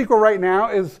NoSQL right now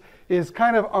is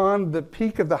kind of on the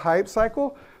peak of the hype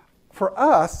cycle. For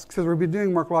us, because we've been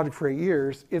doing MarkLogic for 8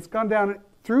 years, it's gone down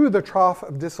through the trough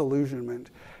of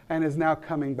disillusionment and is now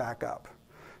coming back up.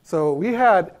 So we've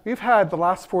had the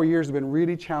last 4 years have been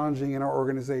really challenging in our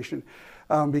organization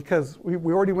because we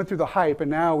already went through the hype,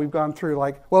 and now we've gone through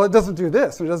it doesn't do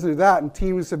this and it doesn't do that, and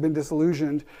teams have been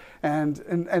disillusioned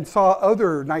and saw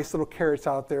other nice little carrots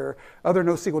out there, other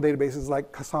NoSQL databases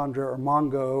like Cassandra or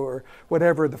Mongo or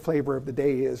whatever the flavor of the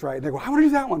day is, right? And they go, I want to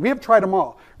do that one. We have tried them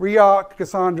all. Riak,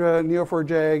 Cassandra,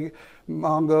 Neo4j,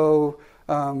 Mongo,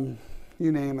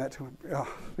 you name it.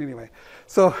 Anyway,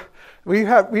 so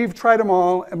we've tried them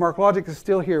all, and MarkLogic is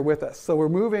still here with us. So we're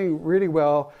moving really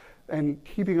well and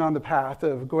keeping on the path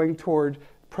of going toward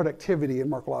productivity in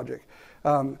MarkLogic.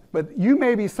 But you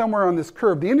may be somewhere on this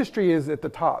curve. The industry is at the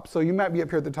top, so you might be up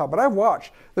here at the top. But I've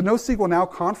watched the NoSQL Now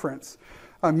conference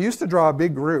used to draw a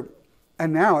big group,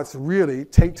 and now it's really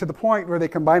to the point where they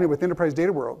combine it with Enterprise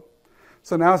Data World.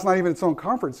 So now it's not even its own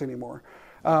conference anymore.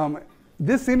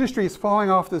 This industry is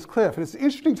falling off this cliff, and it's an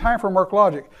interesting time for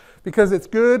MarkLogic because it's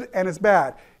good and it's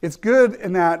bad. It's good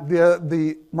in that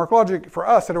the MarkLogic for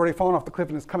us had already fallen off the cliff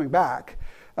and is coming back.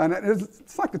 And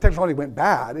it's like the technology went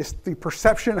bad. It's the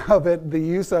perception of it, the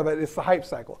use of it, it's the hype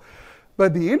cycle.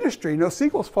 But the industry,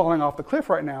 NoSQL is falling off the cliff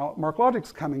right now.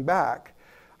 MarkLogic's coming back.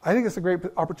 I think it's a great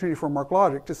opportunity for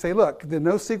MarkLogic to say, look, the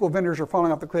NoSQL vendors are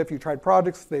falling off the cliff. You tried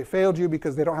projects, they failed you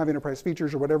because they don't have enterprise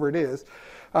features or whatever it is.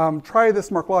 Try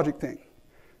this MarkLogic thing.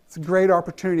 It's a great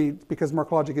opportunity because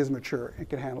MarkLogic is mature and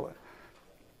can handle it.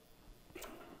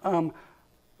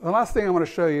 The last thing I want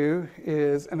to show you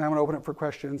is, and I'm going to open it for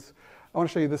questions. I want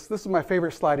to show you this. This is my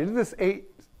favorite slide. I did this it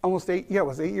was 8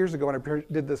 years ago when I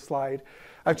did this slide.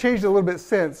 I've changed it a little bit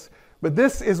since, but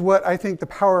this is what I think the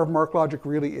power of MarkLogic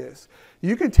really is.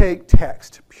 You can take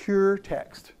text, pure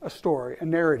text, a story, a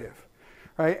narrative,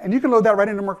 right? And you can load that right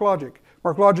into MarkLogic.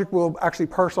 MarkLogic will actually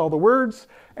parse all the words,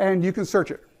 and you can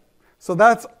search it. So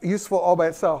that's useful all by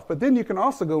itself. But then you can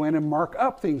also go in and mark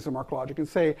up things in MarkLogic and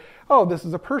say, oh, this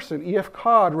is a person. E.F.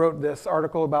 Codd wrote this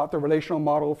article about the relational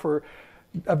model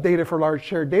of data for large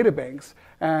shared data banks.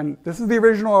 And this is the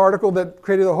original article that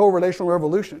created the whole relational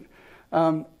revolution.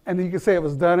 And then you can say it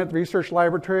was done at the research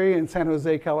laboratory in San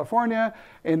Jose, California,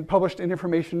 and published in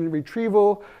Information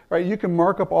Retrieval. Right? You can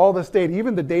mark up all this data.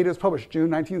 Even the data is published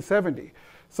June 1970.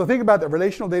 So think about that.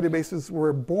 Relational databases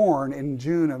were born in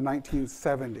June of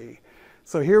 1970.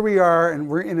 So here we are, and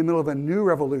we're in the middle of a new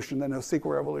revolution, the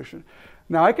NoSQL revolution.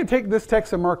 Now I could take this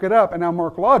text and mark it up, and now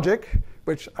MarkLogic,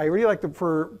 which I really like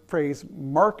the phrase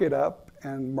mark it up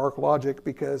and MarkLogic,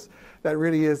 because that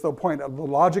really is the point of the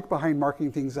logic behind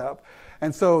marking things up.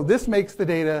 And so this makes the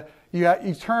data,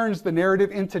 it turns the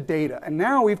narrative into data. And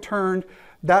now we've turned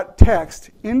that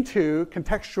text into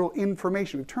contextual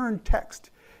information. We've turned text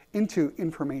into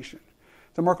information.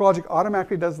 So MarkLogic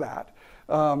automatically does that.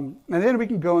 And then we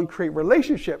can go and create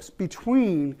relationships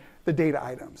between the data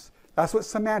items. That's what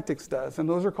semantics does, and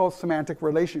those are called semantic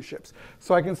relationships.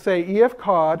 So I can say E.F.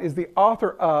 Codd is the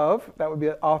author of, that would be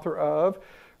the author of,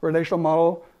 relational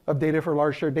model of data for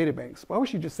large shared data banks. Why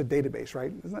wish you just said database,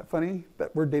 right? Isn't that funny?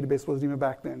 That word database wasn't even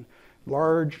back then.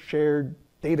 Large shared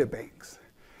data banks.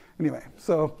 Anyway,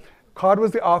 so Codd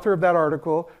was the author of that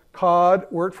article. Codd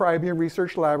worked for IBM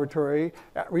Research Laboratory.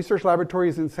 Research Laboratory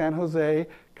is in San Jose,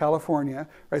 California.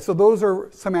 Right? So those are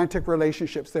semantic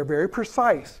relationships. They're very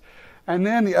precise. And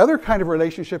then the other kind of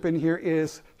relationship in here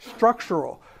is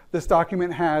structural. This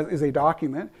document is a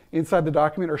document. Inside the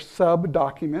document are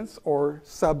sub-documents or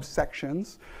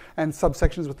subsections, and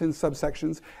subsections within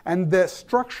subsections. And the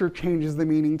structure changes the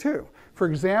meaning too. For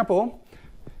example,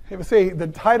 if I say the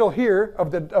title here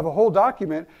of a whole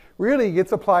document really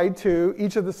gets applied to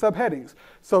each of the subheadings.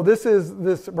 So this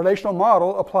relational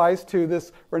model applies to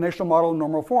this relational model in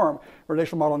normal form.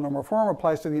 Relational model in normal form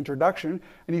applies to the introduction.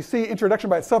 And you see introduction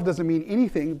by itself doesn't mean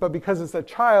anything, but because it's a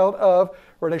child of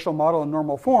relational model in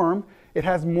normal form, it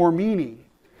has more meaning.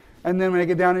 And then when I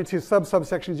get down into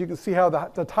subsections, you can see how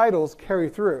the titles carry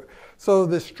through. So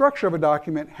the structure of a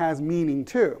document has meaning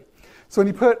too. So when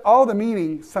you put all the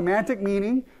meaning, semantic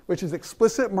meaning, which is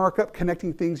explicit markup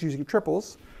connecting things using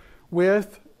triples,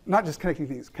 with not just connecting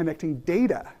things, connecting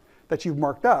data that you've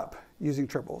marked up using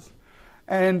triples,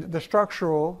 and the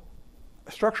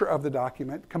structure of the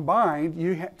document combined,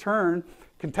 you turn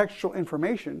contextual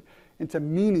information into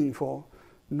meaningful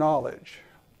knowledge.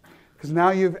 Because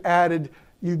now you've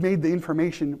made the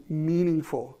information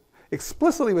meaningful,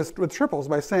 explicitly with triples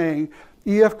by saying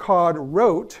E.F. Codd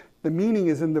wrote. The meaning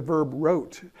is in the verb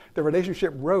wrote. The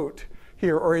relationship wrote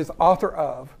here, or is author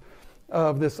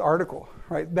of this article,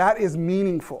 right? That is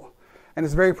meaningful, and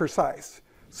it's very precise.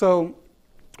 So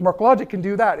MarkLogic can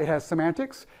do that. It has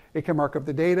semantics, it can mark up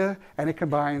the data, and it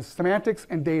combines semantics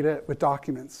and data with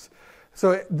documents.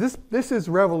 So this is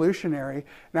revolutionary.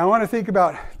 Now I want to think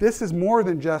about, this is more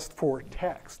than just for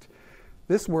text.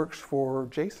 This works for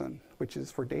JSON, which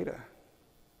is for data.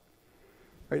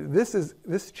 Right?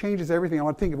 This changes everything. I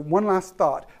want to think of one last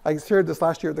thought. I shared this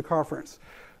last year at the conference.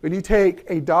 When you take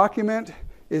a document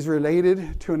is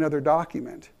related to another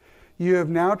document, you have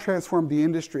now transformed the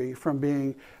industry from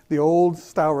being the old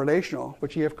style relational,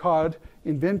 which E.F. Codd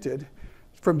invented,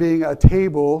 from being a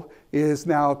table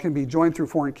can be joined through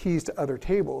foreign keys to other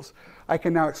tables. I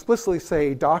can now explicitly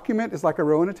say document is like a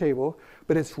row in a table,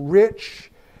 but it's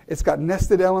rich, it's got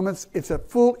nested elements, it's a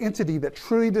full entity that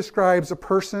truly describes a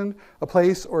person, a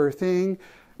place, or a thing,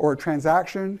 or a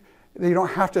transaction. You don't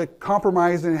have to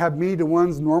compromise and have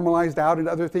many-to-ones normalized out into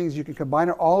other things. You can combine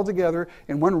it all together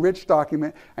in one rich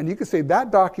document, and you can say that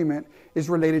document is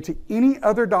related to any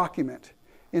other document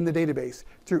in the database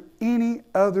through any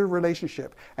other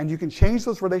relationship. And you can change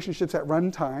those relationships at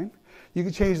runtime. You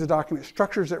can change the document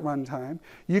structures at runtime.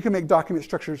 You can make document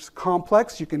structures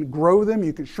complex. You can grow them.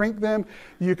 You can shrink them.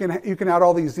 You can add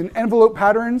all these envelope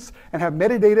patterns and have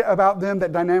metadata about them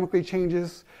that dynamically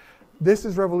changes. This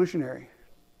is revolutionary.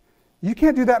 You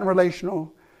can't do that in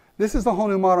relational. This is a whole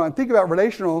new model. And think about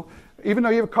relational, even though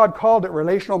you've called it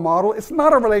relational model, it's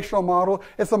not a relational model,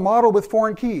 it's a model with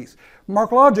foreign keys.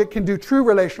 MarkLogic can do true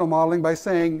relational modeling by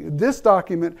saying this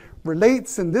document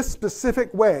relates in this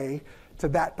specific way to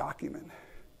that document.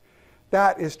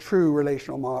 That is true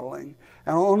relational modeling.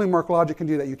 And only MarkLogic can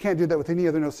do that. You can't do that with any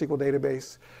other NoSQL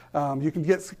database. You can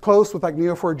get close with like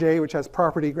Neo4j, which has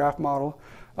property graph model.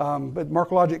 But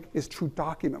MarkLogic is true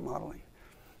document modeling.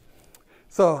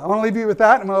 So I want to leave you with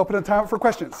that. I'm going to open the time for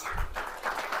questions.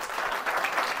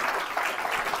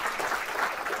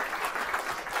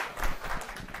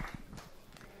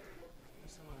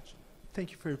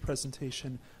 Thank you for your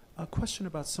presentation. A question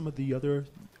about some of the other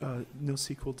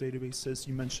NoSQL databases.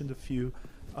 You mentioned a few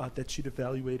that you'd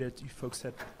evaluated, you folks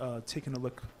had taken a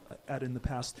look at in the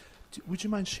past. Would you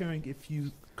mind sharing if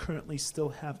you currently still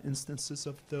have instances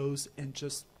of those,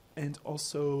 and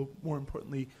also, more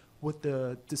importantly, what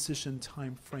the decision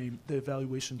time frame, the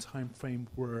evaluation time frame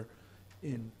were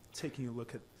in taking a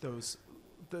look at those,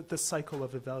 the cycle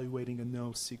of evaluating a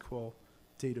NoSQL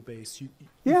database? You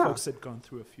folks had gone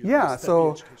through a few. Yeah,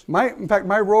 so in fact,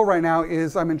 my role right now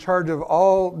is I'm in charge of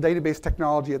all database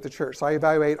technology at the church. So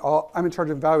I'm in charge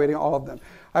of evaluating all of them.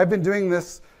 I've been doing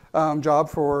this job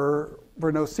for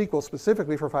NoSQL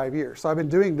specifically for 5 years. So I've been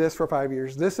doing this for 5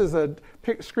 years. This is a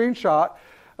screenshot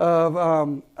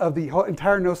of the whole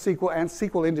entire NoSQL and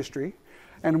SQL industry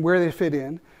and where they fit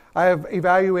in. I have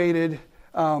evaluated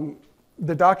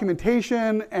the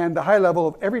documentation and the high level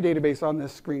of every database on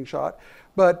this screenshot.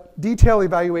 But detailed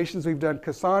evaluations, we've done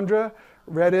Cassandra,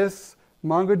 Redis,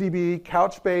 MongoDB,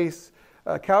 Couchbase,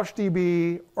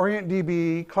 CouchDB,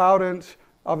 OrientDB, Cloudant,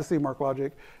 obviously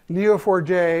MarkLogic,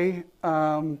 Neo4j,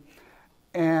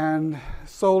 and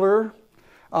Solar.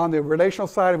 On the relational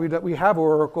side, we have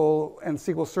Oracle and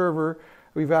SQL Server.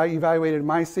 We've evaluated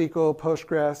MySQL,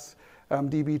 Postgres,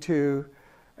 DB2,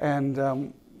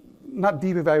 and not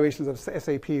deep evaluations of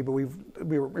SAP, but we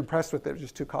were impressed with it. It was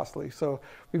just too costly. So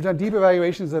we've done deep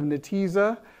evaluations of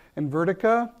Netezza and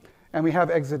Vertica, and we have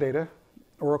Exadata,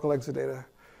 Oracle Exadata.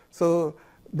 So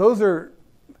those are,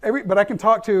 but I can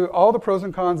talk to all the pros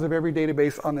and cons of every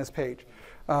database on this page.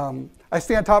 I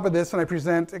stay on top of this, and I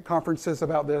present at conferences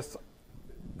about this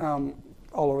all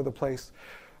over the place.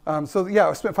 So yeah,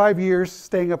 I spent 5 years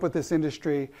staying up with this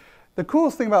industry. The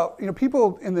coolest thing about,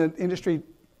 people in the industry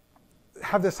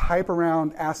have this hype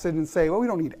around ACID and say, well, we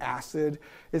don't need ACID.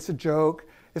 It's a joke.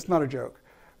 It's not a joke.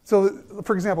 So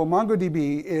for example,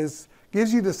 MongoDB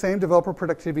gives you the same developer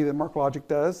productivity that MarkLogic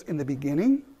does in the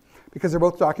beginning, because they're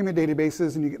both document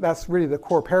databases, and that's really the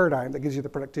core paradigm that gives you the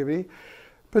productivity.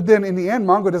 But then in the end,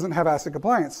 Mongo doesn't have ACID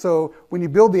compliance. So when you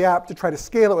build the app to try to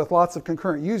scale it with lots of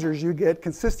concurrent users, you get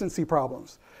consistency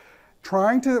problems.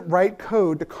 Trying to write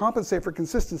code to compensate for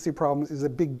consistency problems is a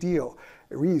big deal.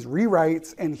 It needs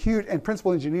rewrites and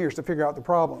principal engineers to figure out the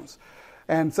problems.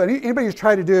 And so anybody who's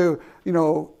tried to do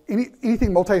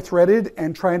anything multi-threaded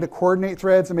and trying to coordinate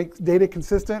threads and make data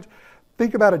consistent,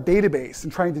 think about a database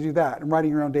and trying to do that and writing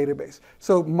your own database.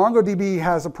 So MongoDB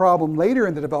has a problem later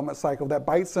in the development cycle that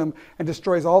bites them and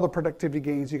destroys all the productivity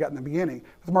gains you got in the beginning.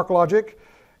 With MarkLogic,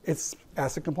 it's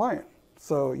ACID compliant.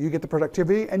 So you get the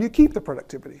productivity and you keep the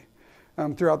productivity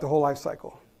throughout the whole life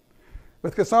cycle.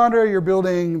 With Cassandra, you're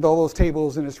building all those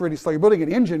tables, and it's really slow. You're building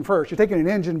an engine first. You're taking an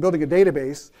engine, building a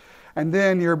database, and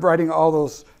then you're writing all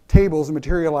those tables and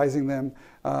materializing them,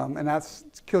 and that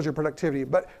kills your productivity.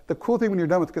 But the cool thing when you're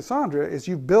done with Cassandra is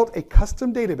you've built a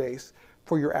custom database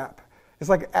for your app. It's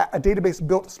like a database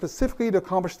built specifically to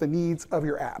accomplish the needs of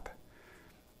your app,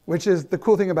 which is the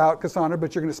cool thing about Cassandra,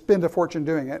 but you're going to spend a fortune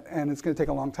doing it, and it's going to take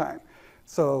a long time.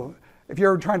 So if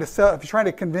you're trying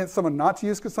to convince someone not to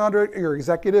use Cassandra, your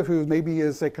executive who maybe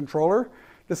is a controller,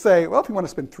 to say, well, if you want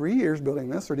to spend 3 years building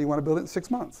this, or do you want to build it in 6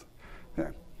 months? Yeah.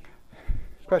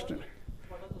 Question?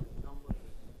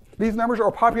 These numbers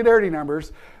are popularity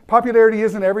numbers. Popularity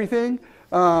isn't everything,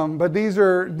 but these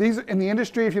in the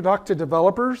industry. If you talk to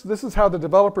developers, this is how the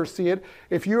developers see it.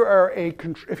 If you are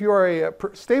a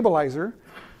stabilizer,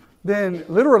 then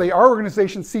literally our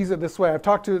organization sees it this way. I've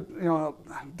talked to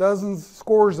dozens,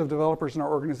 scores of developers in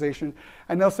our organization,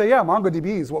 and they'll say, yeah,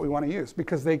 MongoDB is what we want to use,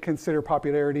 because they consider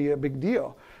popularity a big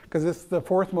deal, because it's the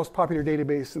 4th most popular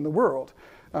database in the world.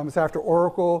 It's after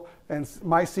Oracle and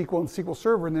MySQL and SQL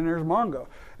Server, and then there's Mongo.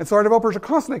 And so our developers are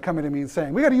constantly coming to me and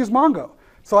saying, we got to use Mongo.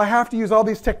 So I have to use all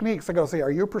these techniques. I go say,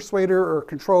 are you a persuader or a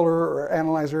controller or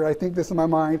analyzer? I think this in my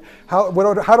mind. How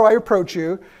do I approach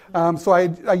you? So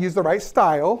I use the right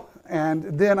style. And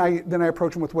then I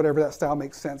approach them with whatever that style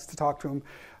makes sense to talk to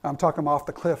them, talk them off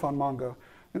the cliff on Mongo,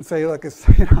 and say, look,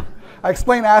 I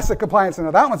explain ACID compliance,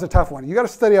 and that one's a tough one. You got to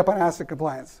study up on ACID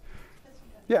compliance.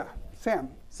 Yeah. Sam.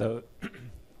 So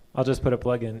I'll just put a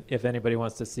plug in. If anybody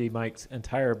wants to see Mike's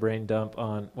entire brain dump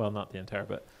on, well, not the entire,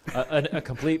 but a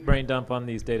complete brain dump on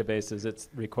these databases, it's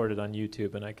recorded on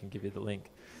YouTube, and I can give you the link.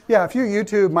 Yeah, if you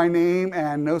YouTube my name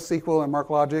and NoSQL and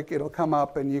MarkLogic, it'll come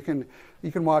up, and you can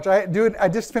watch. I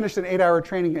just finished an 8-hour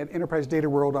training at Enterprise Data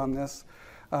World on this,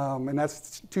 and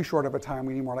that's too short of a time.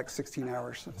 We need more like 16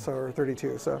 hours, so or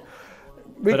 32. So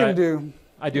we can do.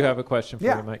 I do have a question for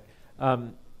Yeah. you, Mike.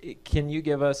 Can you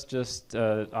give us just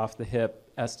off the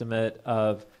hip estimate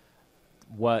of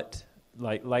what,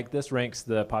 like this ranks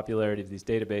the popularity of these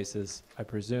databases? I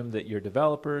presume that your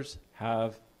developers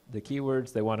have the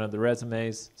keywords they want on the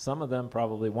resumes. Some of them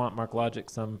probably want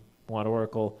MarkLogic, some want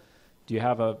Oracle. Do you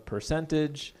have a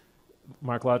percentage,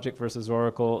 MarkLogic versus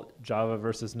Oracle, Java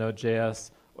versus Node.js,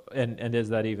 and is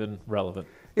that even relevant?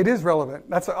 It is relevant.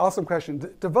 That's an awesome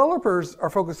question. Developers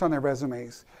are focused on their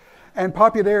resumes, and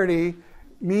popularity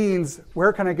means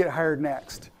where can I get hired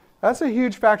next? That's a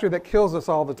huge factor that kills us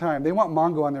all the time. They want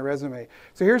Mongo on their resume.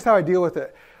 So here's how I deal with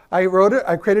it. I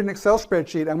created an Excel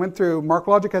spreadsheet. I went through,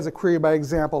 MarkLogic has a query by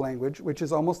example language, which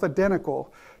is almost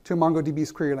identical to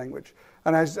MongoDB's query language.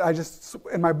 And I just,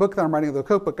 in my book that I'm writing, the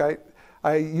codebook,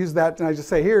 I use that and I just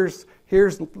say, here's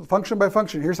function by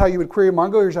function. Here's how you would query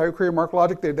Mongo, here's how you query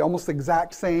MarkLogic. They're almost the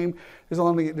exact same.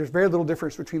 There's very little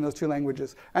difference between those two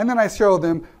languages. And then I show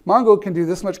them, Mongo can do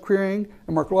this much querying,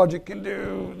 and MarkLogic can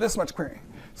do this much querying.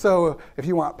 So if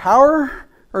you want power,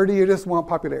 or do you just want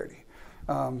popularity?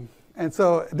 And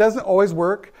so it doesn't always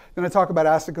work. Then I talk about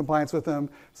ACID compliance with them.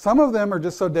 Some of them are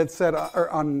just so dead set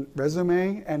on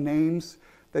resume and names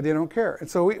that they don't care. And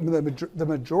so the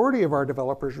majority of our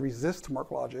developers resist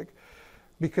MarkLogic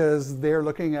because they're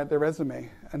looking at their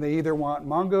resume, and they either want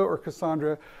Mongo or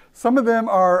Cassandra. Some of them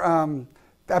are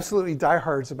absolutely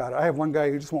diehards about it. I have one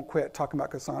guy who just won't quit talking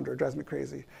about Cassandra. It drives me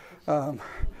crazy.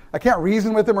 I can't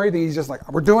reason with him or anything. He's just like,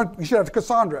 we should have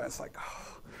Cassandra. It's like, oh.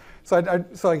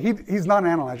 So he's not an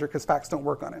analyzer because facts don't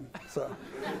work on him. So,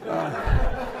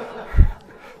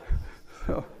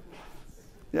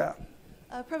 yeah.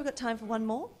 I've probably got time for one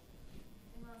more.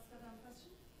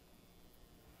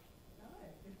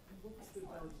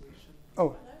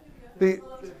 Oh,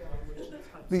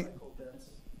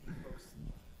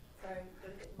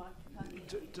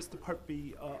 just the part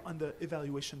B on the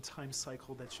evaluation time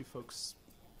cycle that you folks.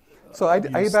 So I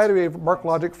evaluated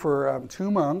MarkLogic for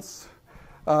 2 months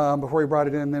before we brought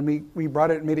it in. Then we brought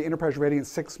it and made it enterprise ready in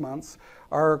 6 months.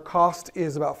 Our cost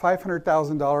is about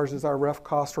 $500,000 is our rough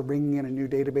cost for bringing in a new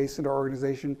database into our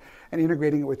organization and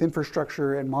integrating it with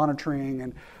infrastructure and monitoring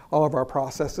and all of our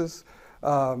processes.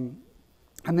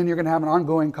 And then you're going to have an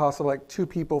ongoing cost of like 2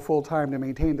 people full-time to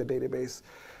maintain the database.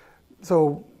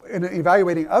 So in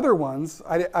evaluating other ones,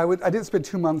 I didn't spend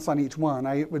 2 months on each one.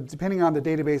 Depending on the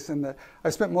database, I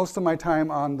spent most of my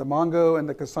time on the Mongo and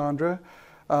the Cassandra.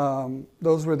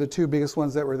 Those were the 2 biggest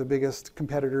ones that were the biggest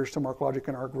competitors to MarkLogic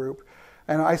in our group.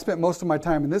 And I spent most of my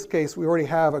time, in this case, we already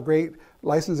have a great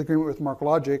license agreement with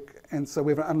MarkLogic, and so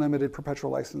we have an unlimited perpetual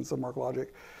license of MarkLogic.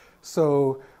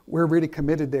 So we're really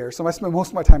committed there. So I spent most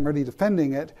of my time really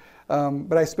defending it,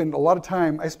 but I spend a lot of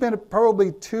time. I spent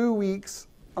probably 2 weeks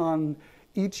on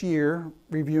each year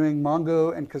reviewing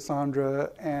Mongo and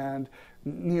Cassandra and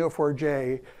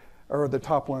Neo4j, are the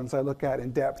top ones I look at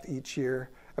in depth each year.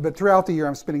 But throughout the year,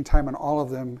 I'm spending time on all of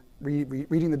them,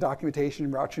 reading the documentation,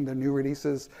 watching the new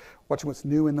releases, watching what's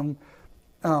new in them.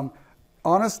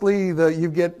 Honestly, you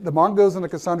get the Mongos and the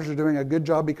Cassandras are doing a good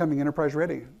job becoming enterprise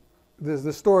ready. There's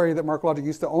the story that MarkLogic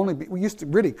used to only be, we used to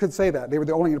really could say that. They were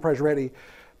the only enterprise ready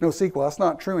NoSQL. That's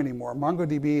not true anymore.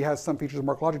 MongoDB has some features that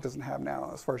MarkLogic doesn't have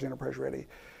now as far as enterprise ready.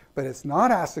 But it's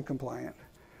not ACID compliant,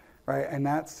 right? And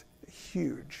that's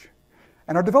huge.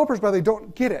 And our developers, by the way,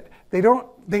 don't get it.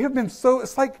 They have been so,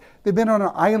 it's like they've been on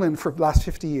an island for the last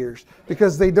 50 years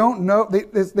because they don't know,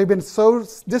 they've been so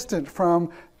distant from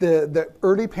the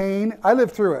early pain. I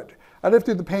lived through it. I lived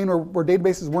through the pain where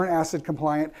databases weren't ACID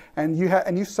compliant, and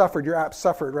you suffered, your app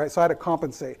suffered, right? So I had to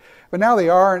compensate. But now they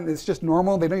are, and it's just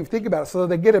normal. They don't even think about it. So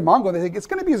they get in Mongo, and they think it's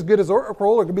going to be as good as Oracle,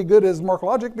 or it could be good as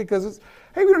MarkLogic because it's,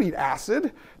 hey, we don't need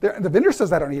ACID. The vendor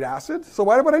says I don't need ACID, so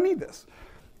why would I need this?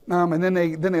 And then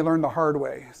they learn the hard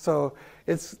way. So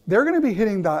they're going to be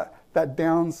hitting that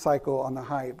down cycle on the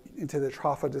hype into the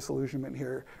trough of disillusionment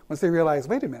here once they realize,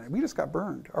 wait a minute, we just got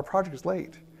burned. Our project is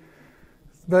late.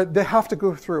 But they have to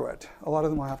go through it. A lot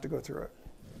of them will have to go through it.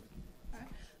 All right.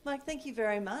 Mike, thank you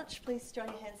very much. Please join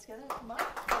your hands together. Mike.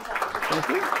 Thank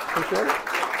you. Appreciate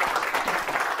it.